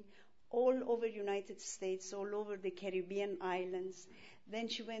traveling all over the United States, all over the Caribbean islands. Then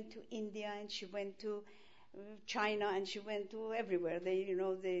she went to India, and she went to China, and she went to everywhere.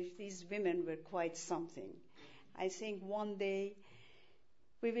 These women were quite something. I think one day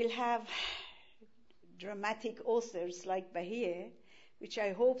we will have dramatic authors like Bahâ'í, which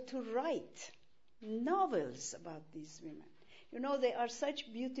I hope to write novels about these women. They are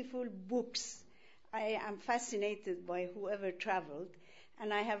such beautiful books. I am fascinated by whoever traveled,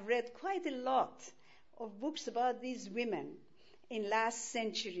 and I have read quite a lot of books about these women in last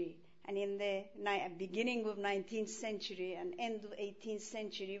century and in the beginning of 19th century and end of 18th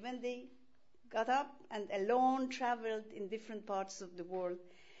century, when they got up and alone traveled in different parts of the world.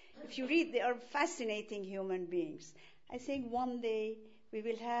 If you read, they are fascinating human beings. I think one day we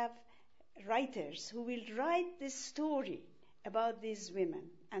will have writers who will write this story about these women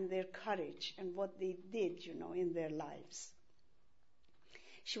and their courage and what they did, in their lives.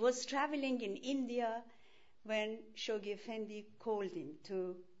 She was traveling in India when Shoghi Effendi called him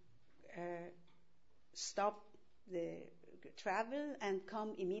to stop the travel and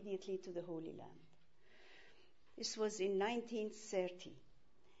come immediately to the Holy Land. This was in 1930.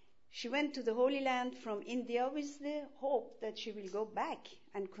 She went to the Holy Land from India with the hope that she will go back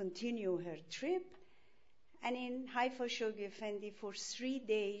and continue her trip. And in Haifa, Shoghi Effendi, for 3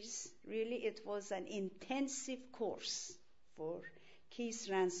 days, really it was an intensive course for Keith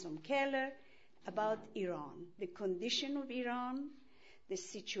Ransom Keller about Iran, the condition of Iran, the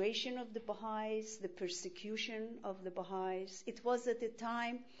situation of the Baha'is, the persecution of the Baha'is. It was at a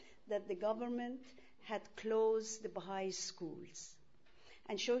time that the government had closed the Baha'i schools.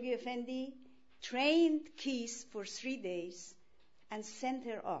 And Shoghi Effendi trained Keith for 3 days and sent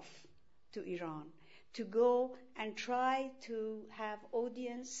her off to Iran to go and try to have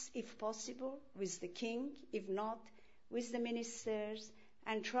audience, if possible, with the king, if not, with the ministers,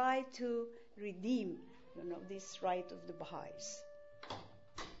 and try to redeem, this right of the Baha'is.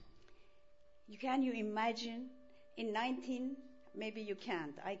 Can you imagine maybe you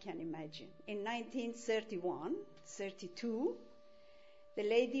can't, I can imagine. In 1931, 32, the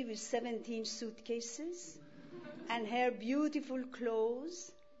lady with 17 suitcases and her beautiful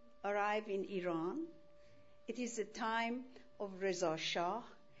clothes arrive in Iran. It is a time of Reza Shah,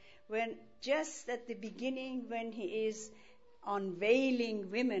 when just at the beginning, when he is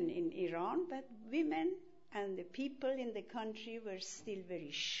unveiling women in Iran, but women and the people in the country were still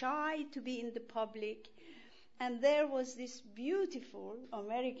very shy to be in the public. And there was this beautiful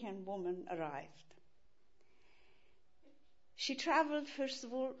American woman arrived. She traveled, first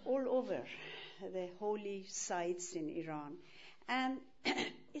of all over the holy sites in Iran. And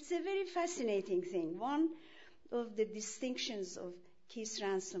it's a very fascinating thing. One of the distinctions of Keith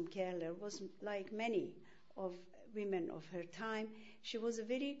Ransom Keller was, like many of women of her time, she was a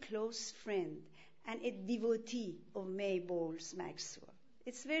very close friend and a devotee of May Bowles Maxwell.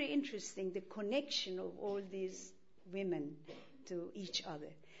 It's very interesting, the connection of all these women to each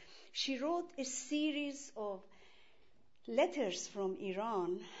other. She wrote a series of letters from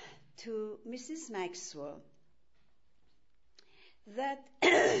Iran to Mrs. Maxwell that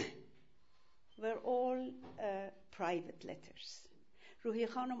were all private letters. Ruhi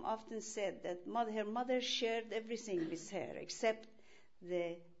Khanum often said that her mother shared everything with her except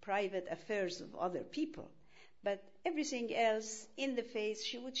the private affairs of other people. But everything else in the faith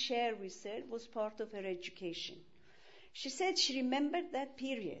she would share with her. It was part of her education. She said she remembered that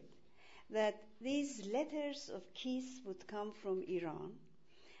period, that these letters of Keith would come from Iran.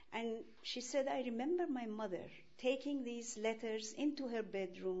 And she said, I remember my mother taking these letters into her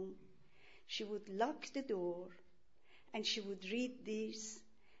bedroom. She would lock the door and she would read these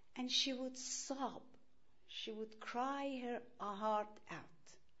and she would sob. She would cry her heart out.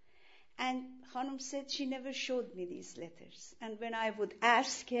 And Khanum said she never showed me these letters. And when I would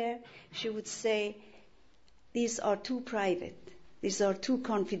ask her, she would say, these are too private. These are too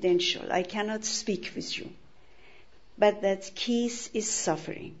confidential. I cannot speak with you. But that Keith is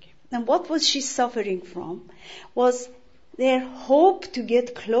suffering. And what was she suffering from? Was their hope to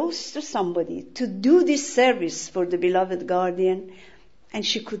get close to somebody, to do this service for the beloved guardian, and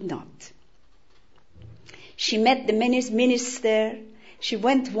she could not. She met the minister. She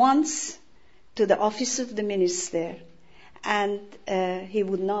went once to the office of the minister, and he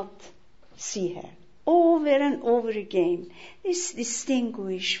would not see her. Over and over again, this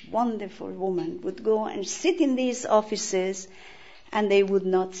distinguished, wonderful woman would go and sit in these offices, and they would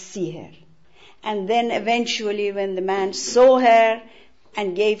not see her. And then eventually, when the man saw her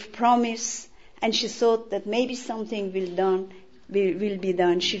and gave promise, and she thought that maybe something will be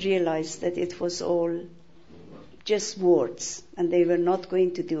done, she realized that it was all just words, and they were not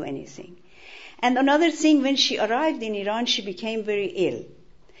going to do anything. And another thing, when she arrived in Iran, she became very ill.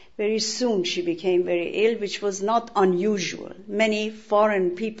 Very soon she became very ill, which was not unusual. Many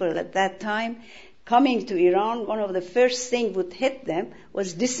foreign people at that time coming to Iran, one of the first things would hit them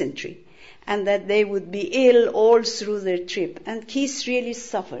was dysentery, and that they would be ill all through their trip. And Keith really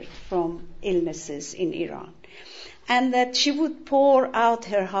suffered from illnesses in Iran. And that she would pour out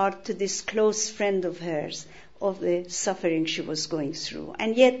her heart to this close friend of hers of the suffering she was going through.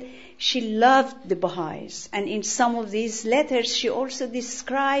 And yet she loved the Baha'is. And in some of these letters she also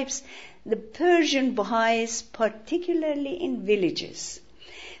describes the Persian Baha'is, particularly in villages.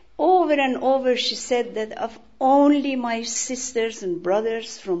 Over and over she said that if only my sisters and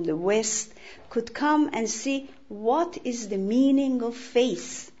brothers from the West could come and see what is the meaning of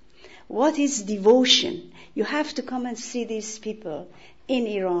faith, what is devotion. You have to come and see these people in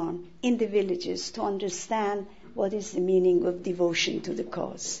Iran, in the villages, to understand what is the meaning of devotion to the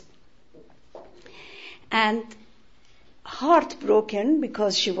cause. And heartbroken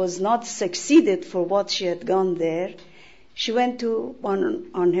because she was not succeeded for what she had gone there, she went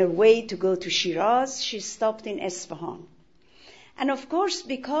on her way to go to Shiraz, she stopped in Isfahan. And of course,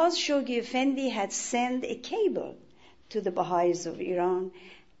 because Shoghi Effendi had sent a cable to the Baha'is of Iran,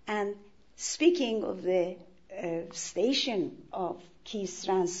 and speaking of the station of Keith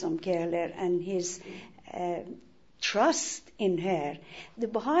Ransom Kerler and his trust in her, the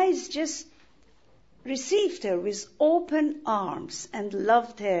Baha'is just received her with open arms and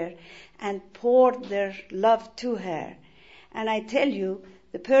loved her and poured their love to her. And I tell you,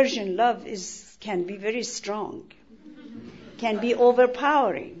 the Persian love can be very strong, can be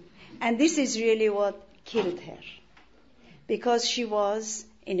overpowering. And this is really what killed her. Because she was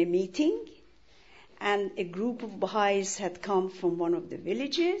in a meeting, and a group of Baha'is had come from one of the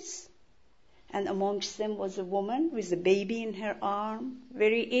villages, and amongst them was a woman with a baby in her arm,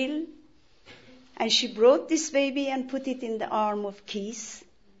 very ill. And she brought this baby and put it in the arm of Keith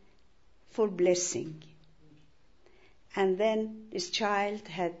for blessing. And then this child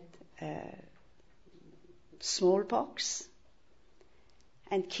had smallpox,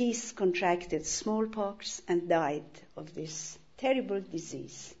 and Keith contracted smallpox and died of this terrible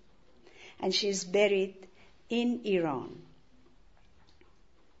disease. And she is buried in Iran.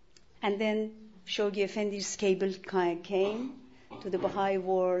 And then Shoghi Effendi's cable came to the Baha'i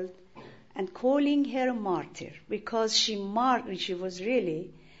world and calling her a martyr, because she was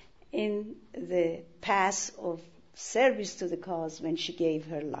really in the path of service to the cause when she gave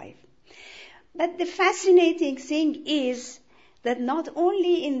her life. But the fascinating thing is that not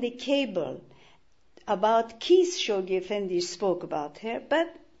only in the cable about Keith Shoghi Effendi spoke about her,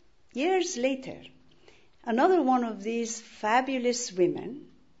 but years later, another one of these fabulous women,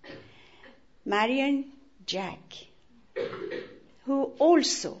 Marian Jack, who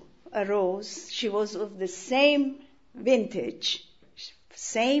also arose, she was of the same vintage,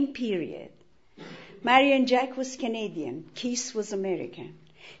 same period. Marian Jack was Canadian, Keith was American.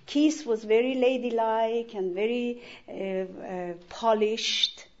 Keith was very ladylike and very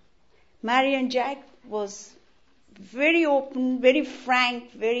polished. Marian Jack was very open, very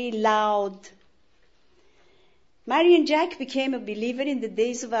frank, very loud. Marian Jack became a believer in the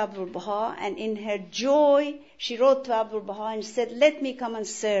days of Abdul Baha, and in her joy, she wrote to Abdul Baha and said, "Let me come and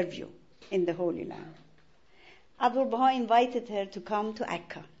serve you in the Holy Land." Abdul Baha invited her to come to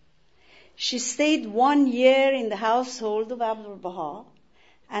Akka. She stayed 1 year in the household of Abdul Baha,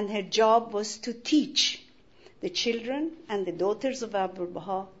 and her job was to teach the children and the daughters of Abdul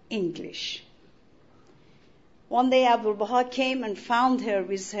Baha English. One day Abdul Baha came and found her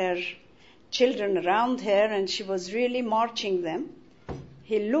with her children around her, and she was really marching them.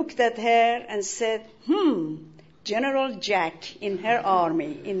 He looked at her and said, General Jack in her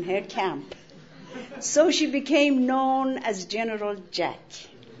army, in her camp. So she became known as General Jack.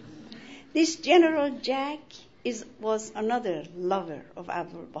 This General Jack was another lover of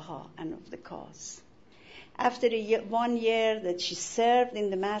Abdul Baha and of the cause. After 1 year that she served in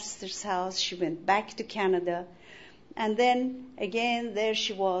the master's house, she went back to Canada. And then again, there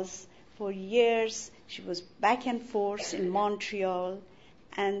she was for years. She was back and forth in Montreal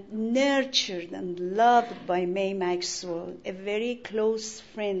and nurtured and loved by May Maxwell, a very close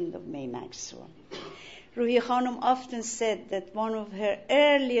friend of May Maxwell. Ruhi Khanum often said that one of her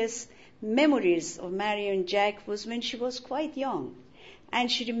earliest memories of Marion Jack was when she was quite young. And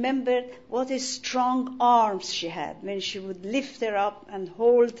she remembered what a strong arms she had. When she would lift her up and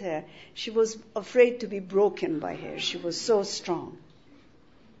hold her, she was afraid to be broken by her. She was so strong.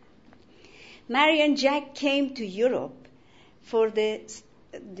 Marion Jack came to Europe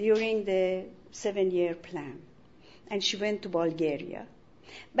during the 7-year plan. And she went to Bulgaria.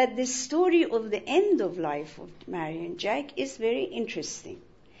 But the story of the end of life of Marion Jack is very interesting.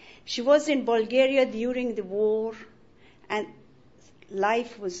 She was in Bulgaria during the war, and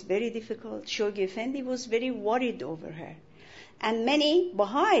life was very difficult. Shoghi Effendi was very worried over her. And many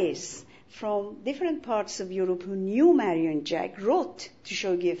Baha'is from different parts of Europe who knew Marion Jack wrote to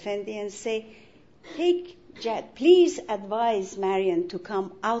Shoghi Effendi and say, "Take Jack, please advise Marion to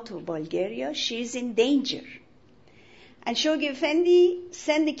come out of Bulgaria. She is in danger." And Shoghi Effendi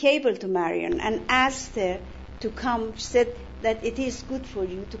sent a cable to Marion and asked her to come. She said that it is good for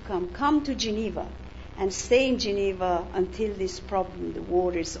you to come. Come to Geneva and stay in Geneva until this problem, the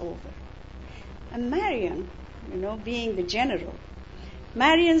war, is over. And Marion, being the general,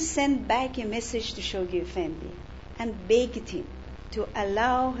 Marion sent back a message to Shoghi Effendi and begged him to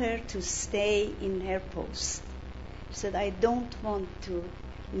allow her to stay in her post. She said, "I don't want to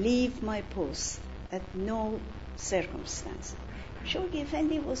leave my post at no circumstance." Shoghi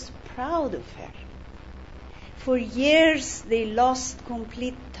Effendi was proud of her. For years, they lost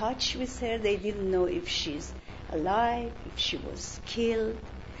complete touch with her. They didn't know if she's alive, if she was killed.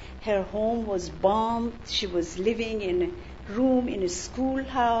 Her home was bombed. She was living in a room in a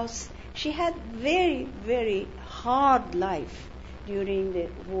schoolhouse. She had very, very hard life during the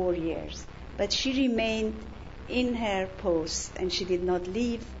war years. But she remained in her post, and she did not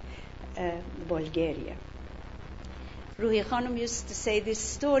leave Bulgaria. Ruhi Khanum used to say this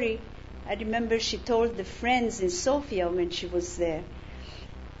story. I remember she told the friends in Sofia when she was there.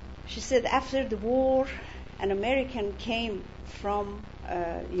 She said after the war, an American came from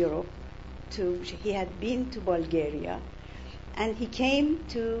Europe. He had been to Bulgaria, and he came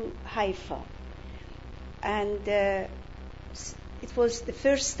to Haifa. And it was the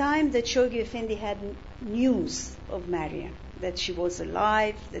first time that Shoghi Effendi had news of Marion, that she was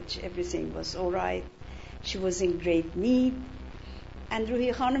alive, that everything was all right. She was in great need. And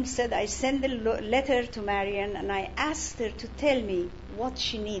Ruhi Khanum said, I sent a letter to Marion and I asked her to tell me what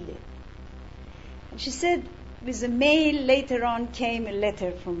she needed. And she said, with the mail later on came a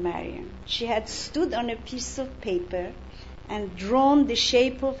letter from Marion. She had stood on a piece of paper and drawn the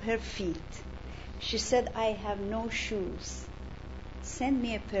shape of her feet. She said, I have no shoes. Send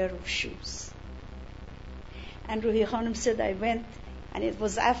me a pair of shoes. And Ruhi Khanum said, I went, and it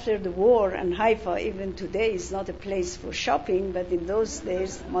was after the war, and Haifa even today is not a place for shopping, but in those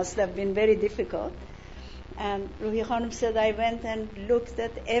days must have been very difficult. And Ruhi Khanum said, I went and looked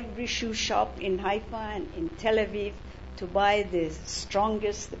at every shoe shop in Haifa and in Tel Aviv to buy the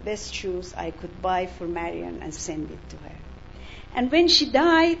strongest, the best shoes I could buy for Marion and send it to her. And when she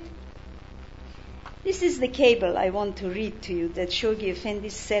died, this is the cable I want to read to you that Shoghi Effendi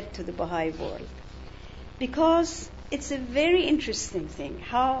said to the Baha'i world. Because it's a very interesting thing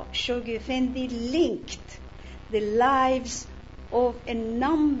how Shoghi Effendi linked the lives of a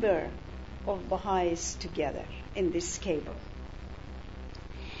number of Baha'is together in this cable.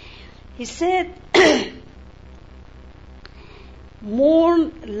 He said,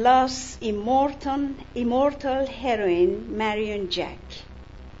 mourn loss immortal heroine Marion Jack.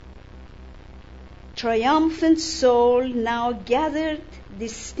 Triumphant soul now gathered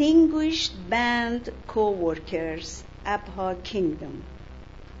distinguished band co-workers, Bahâ Kingdom.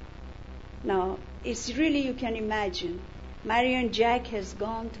 Now, it's really, you can imagine, Marion Jack has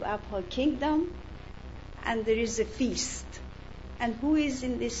gone to Bahâ Kingdom and there is a feast. And who is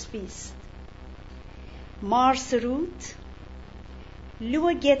in this feast? Mars Root,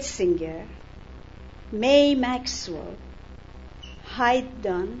 Lua Getzinger, May Maxwell, Hyde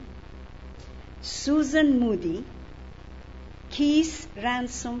Dunn, Susan Moody, Keith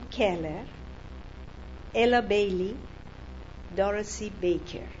Ransom Keller, Ella Bailey, Dorothy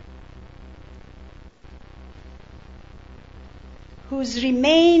Baker. whose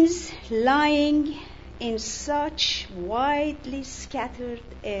remains lying in such widely scattered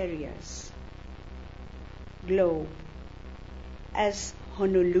areas globe as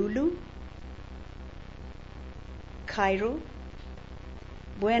Honolulu, Cairo,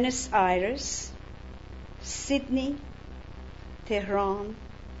 Buenos Aires, Sydney, Tehran,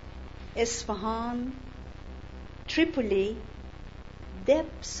 Isfahan, Tripoli,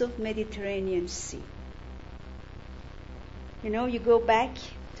 depths of Mediterranean Sea. You go back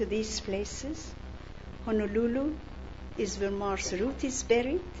to these places. Honolulu is where Mars Root is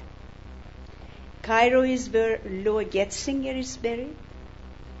buried. Cairo is where Loa Getzinger is buried.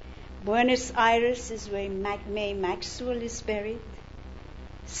 Buenos Aires is where May Maxwell is buried.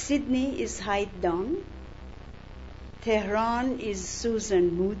 Sydney is Hyde Dunn. Tehran is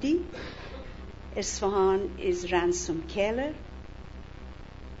Susan Moody. Isfahan is Ransom Keller.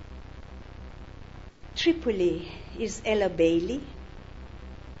 Tripoli is Ella Bailey.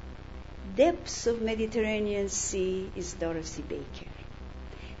 Depths of Mediterranean Sea is Dorothy Baker.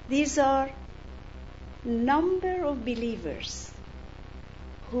 These are number of believers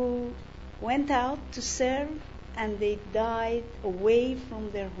who went out to serve and they died away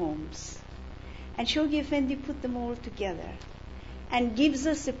from their homes. And Shoghi Effendi put them all together and gives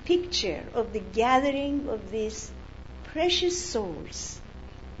us a picture of the gathering of these precious souls.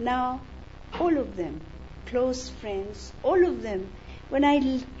 Now, all of them, close friends, all of them, when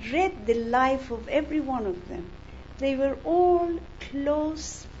I read the life of every one of them, they were all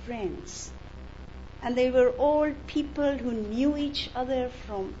close friends. And they were all people who knew each other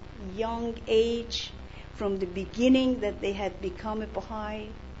from young age, from the beginning that they had become a Bahâ'í.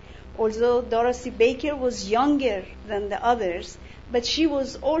 Although Dorothy Baker was younger than the others, but she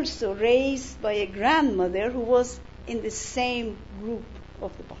was also raised by a grandmother who was in the same group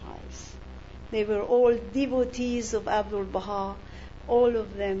of the Baha'is. They were all devotees of Abdul Baha. All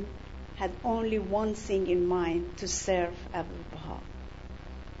of them had only one thing in mind, to serve Abdul Baha.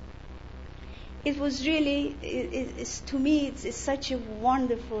 It was really, to me, it's such a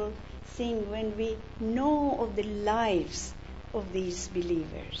wonderful thing when we know of the lives of these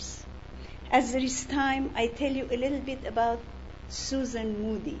believers. As there is time, I tell you a little bit about Susan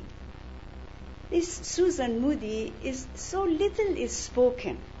Moody. This Susan Moody so little is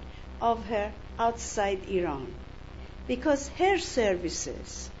spoken of her outside Iran, because her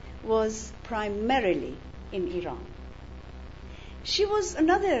services was primarily in Iran. She was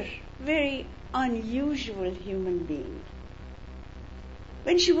another very unusual human being.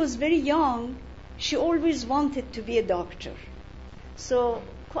 When she was very young, she always wanted to be a doctor. So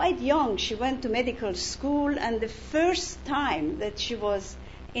quite young, she went to medical school, and the first time that she was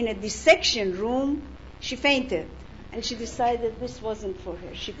in a dissection room, she fainted, and she decided this wasn't for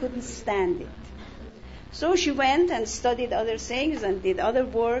her. She couldn't stand it. So she went and studied other things and did other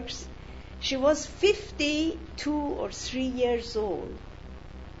works. She was 52 or 3 years old.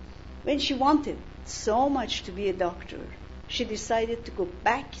 When she wanted so much to be a doctor, she decided to go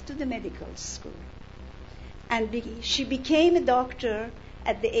back to the medical school. And she became a doctor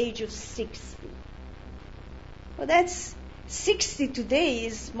at the age of 60. Well, that's 60 today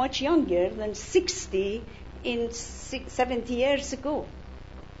is much younger than 60 in 70 years ago.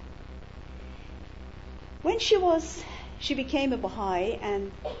 When she became a Bahâ'í,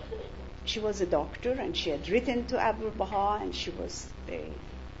 and she was a doctor, and she had written to Abdul Baha, and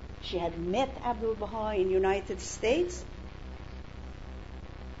she had met Abdul Baha in the United States.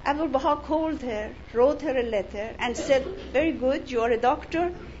 Abdul Baha called her, wrote her a letter, and said, very good, you are a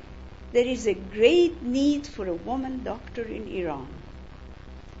doctor. There is a great need for a woman doctor in Iran.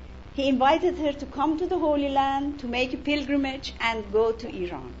 He invited her to come to the Holy Land, to make a pilgrimage, and go to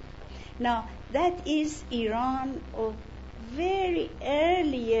Iran. Now, that is Iran of very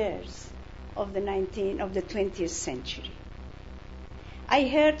early years of the 20th century. I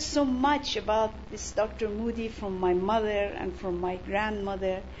heard so much about this Dr. Moody from my mother and from my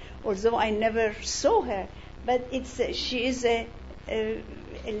grandmother, although I never saw her. But she is a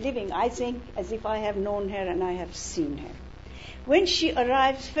living, I think, as if I have known her and I have seen her. When she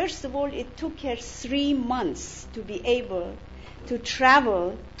arrived, first of all, it took her 3 months to be able to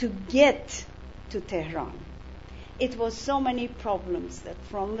travel to get to Tehran. It was so many problems that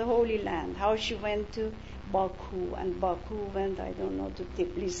from the Holy Land, how she went to Baku, and Baku went, I don't know, to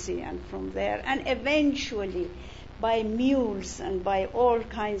Tbilisi, and from there, and eventually by mules and by all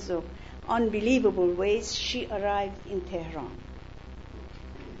kinds of unbelievable ways, she arrived in Tehran.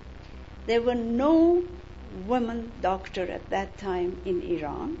 There were no women doctor at that time in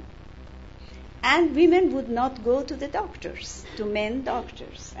Iran, and women would not go to the doctors, to men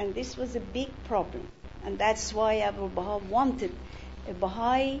doctors, and this was a big problem. And that's why Abdul Baha wanted a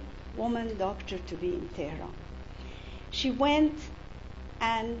Bahâ'í woman doctor to be in Tehran. She went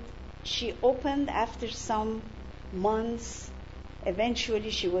and she opened after some months.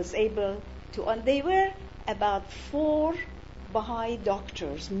 Eventually she was able to, and they were about 4 Bahâ'í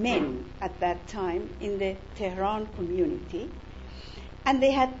doctors, men at that time, in the Tehran community. And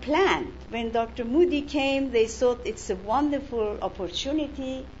they had planned, when Dr. Moody came, they thought it's a wonderful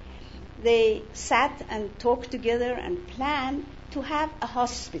opportunity. They sat and talked together and planned to have a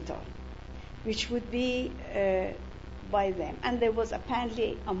hospital, which would be by them. And there was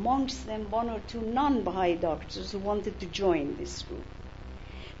apparently amongst them 1 or 2 non-Bahâ'í doctors who wanted to join this group.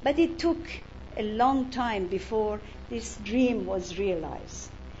 But it took a long time before this dream was realized.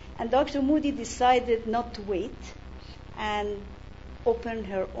 And Dr. Moody decided not to wait and opened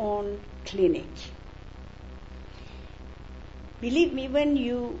her own clinic. Believe me, when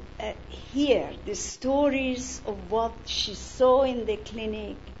you hear the stories of what she saw in the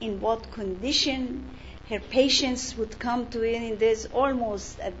clinic, in what condition her patients would come to her, and there's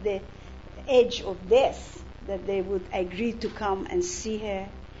almost at the edge of death that they would agree to come and see her.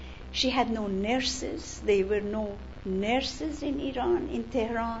 She had no nurses. There were no nurses in Iran, in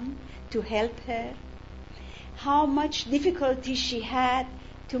Tehran, to help her. How much difficulty she had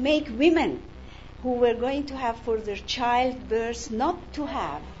to make women who were going to have for their childbirth not to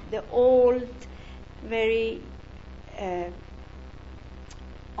have the old, very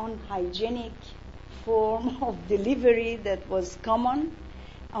unhygienic form of delivery that was common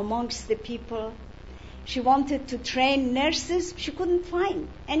amongst the people. She wanted to train nurses. She couldn't find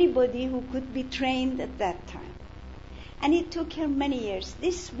anybody who could be trained at that time. And it took her many years.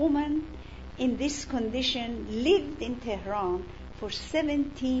 This woman in this condition lived in Tehran for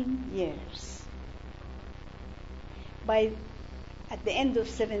 17 years. At the end of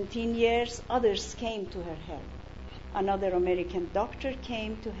 17 years, others came to her help. Another American doctor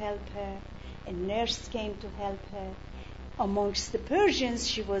came to help her. A nurse came to help her. Amongst the Persians,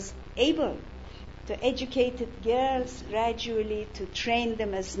 she was able to educate girls gradually to train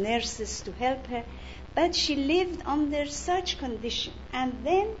them as nurses to help her. But she lived under such condition. And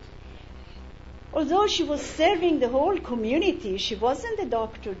then, although she was serving the whole community, she wasn't a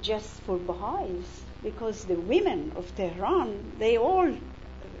doctor just for Baha'is, because the women of Tehran, they all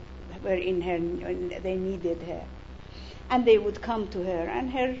were in her, they needed her. And they would come to her, and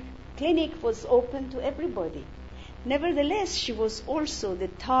her clinic was open to everybody. Nevertheless, she was also the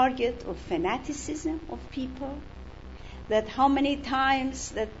target of fanaticism of people, that how many times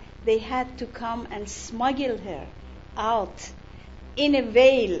that they had to come and smuggle her out in a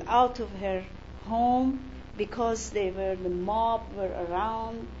veil out of her home because the mob were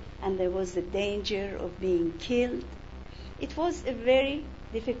around and there was the danger of being killed. It was a very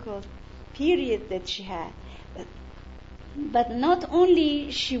difficult period that she had. But not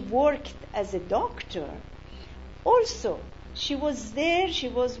only she worked as a doctor, also she was there, she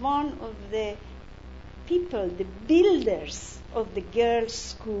was one of the people, the builders of the girls'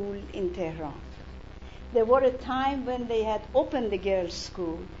 school in Tehran. There was a time when they had opened the girls'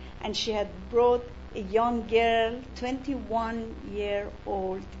 school and she had brought a young girl,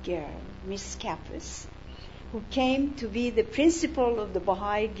 21-year-old girl, Miss Kappas, who came to be the principal of the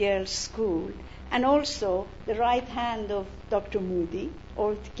Bahâ'í girls' school and also the right hand of Dr. Moody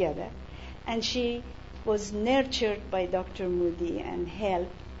altogether. And she was nurtured by Dr. Moody and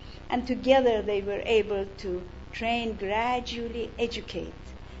helped. And together they were able to train, gradually educate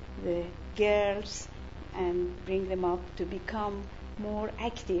the girls and bring them up to become more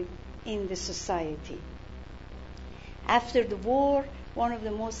active in the society. After the war, one of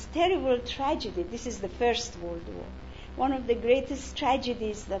the most terrible tragedies, this is the First World War, one of the greatest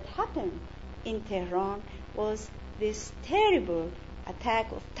tragedies that happened in Tehran was this terrible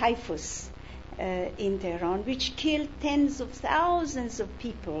attack of typhus in Tehran, which killed tens of thousands of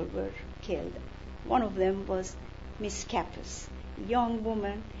people were killed. One of them was Miss Kappas, a young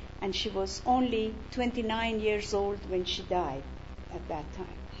woman, and she was only 29 years old when she died at that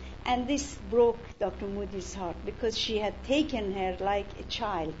time. And this broke Dr. Moody's heart because she had taken her like a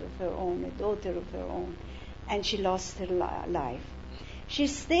child of her own, a daughter of her own, and she lost her life. She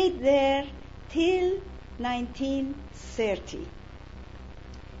stayed there till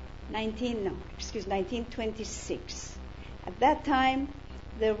 1926. At that time,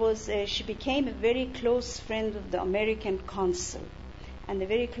 she became a very close friend of the American consul and a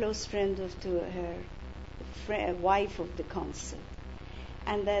very close friend of her wife of the consul.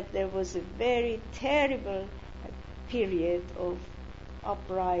 And that there was a very terrible period of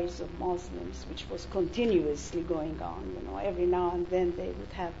uprising of Muslims, which was continuously going on. Every now and then they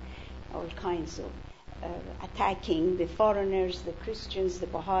would have all kinds of attacking the foreigners, the Christians, the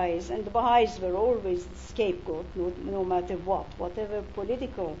Baha'is, and the Baha'is were always the scapegoat, no matter what. Whatever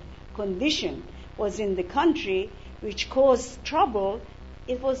political condition was in the country which caused trouble,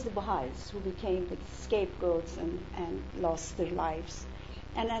 it was the Baha'is who became the scapegoats and lost their lives.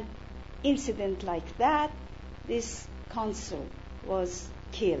 And an incident like that, this consul was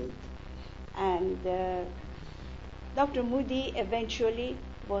killed. And Dr. Moody eventually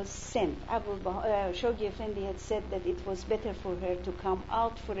was sent. Shoghi Effendi had said that it was better for her to come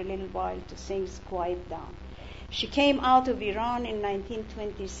out for a little while to things quiet down. She came out of Iran in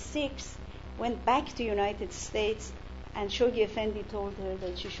 1926, went back to the United States, and Shoghi Effendi told her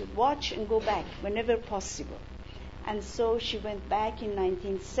that she should watch and go back whenever possible. And so she went back in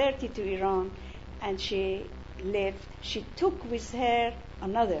 1930 to Iran, and she lived. She took with her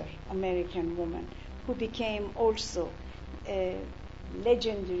another American woman who became also a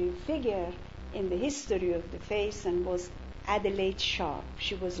legendary figure in the history of the faith, and was Adelaide Sharp.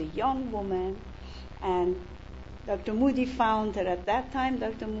 She was a young woman, and Dr. Moody found her at that time.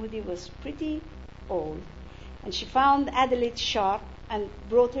 Dr. Moody was pretty old, and she found Adelaide Sharp and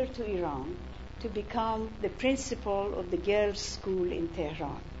brought her to Iran to become the principal of the girls' school in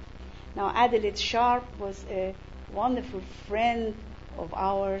Tehran. Now, Adelaide Sharp was a wonderful friend of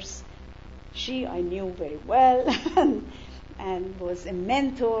ours. She I knew very well and was a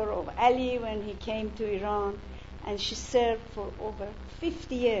mentor of Ali when he came to Iran. And she served for over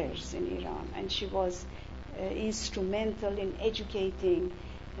 50 years in Iran. And she was instrumental in educating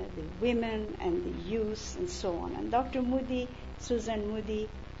the women and the youth and so on. And Dr. Moody, Susan Moody,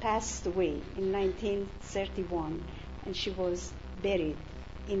 passed away in 1931, and she was buried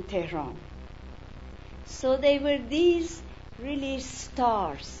in Tehran. So they were these really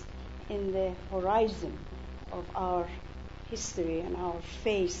stars in the horizon of our history and our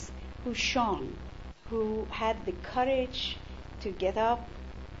faith who shone, who had the courage to get up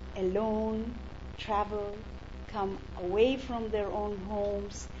alone, travel, come away from their own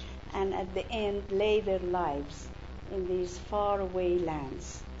homes, and at the end lay their lives in these faraway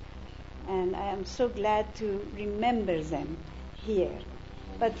lands. And I am so glad to remember them here.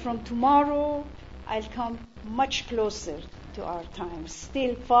 But from tomorrow, I'll come much closer to our time,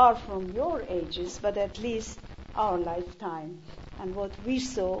 still far from your ages, but at least our lifetime, and what we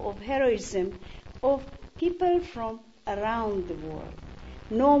saw of heroism of people from around the world.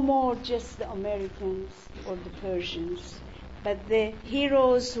 No more just the Americans or the Persians, but the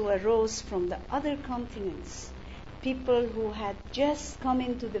heroes who arose from the other continents, people who had just come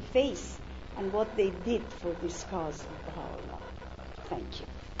into the faith, and what they did for this cause of Baha'u'llah. Thank you.